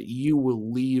reviews that you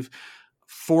will leave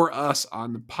for us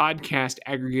on the podcast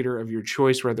aggregator of your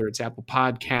choice, whether it's Apple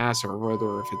Podcasts or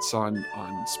whether if it's on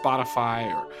Spotify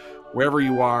or wherever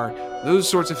you are. Those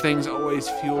sorts of things always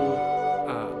fuel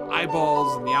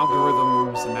eyeballs and the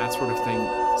algorithms and that sort of thing.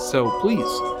 So please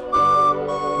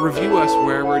review us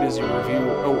wherever it is you review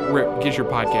or where get your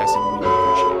podcast, and we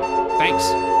appreciate it.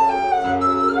 Thanks.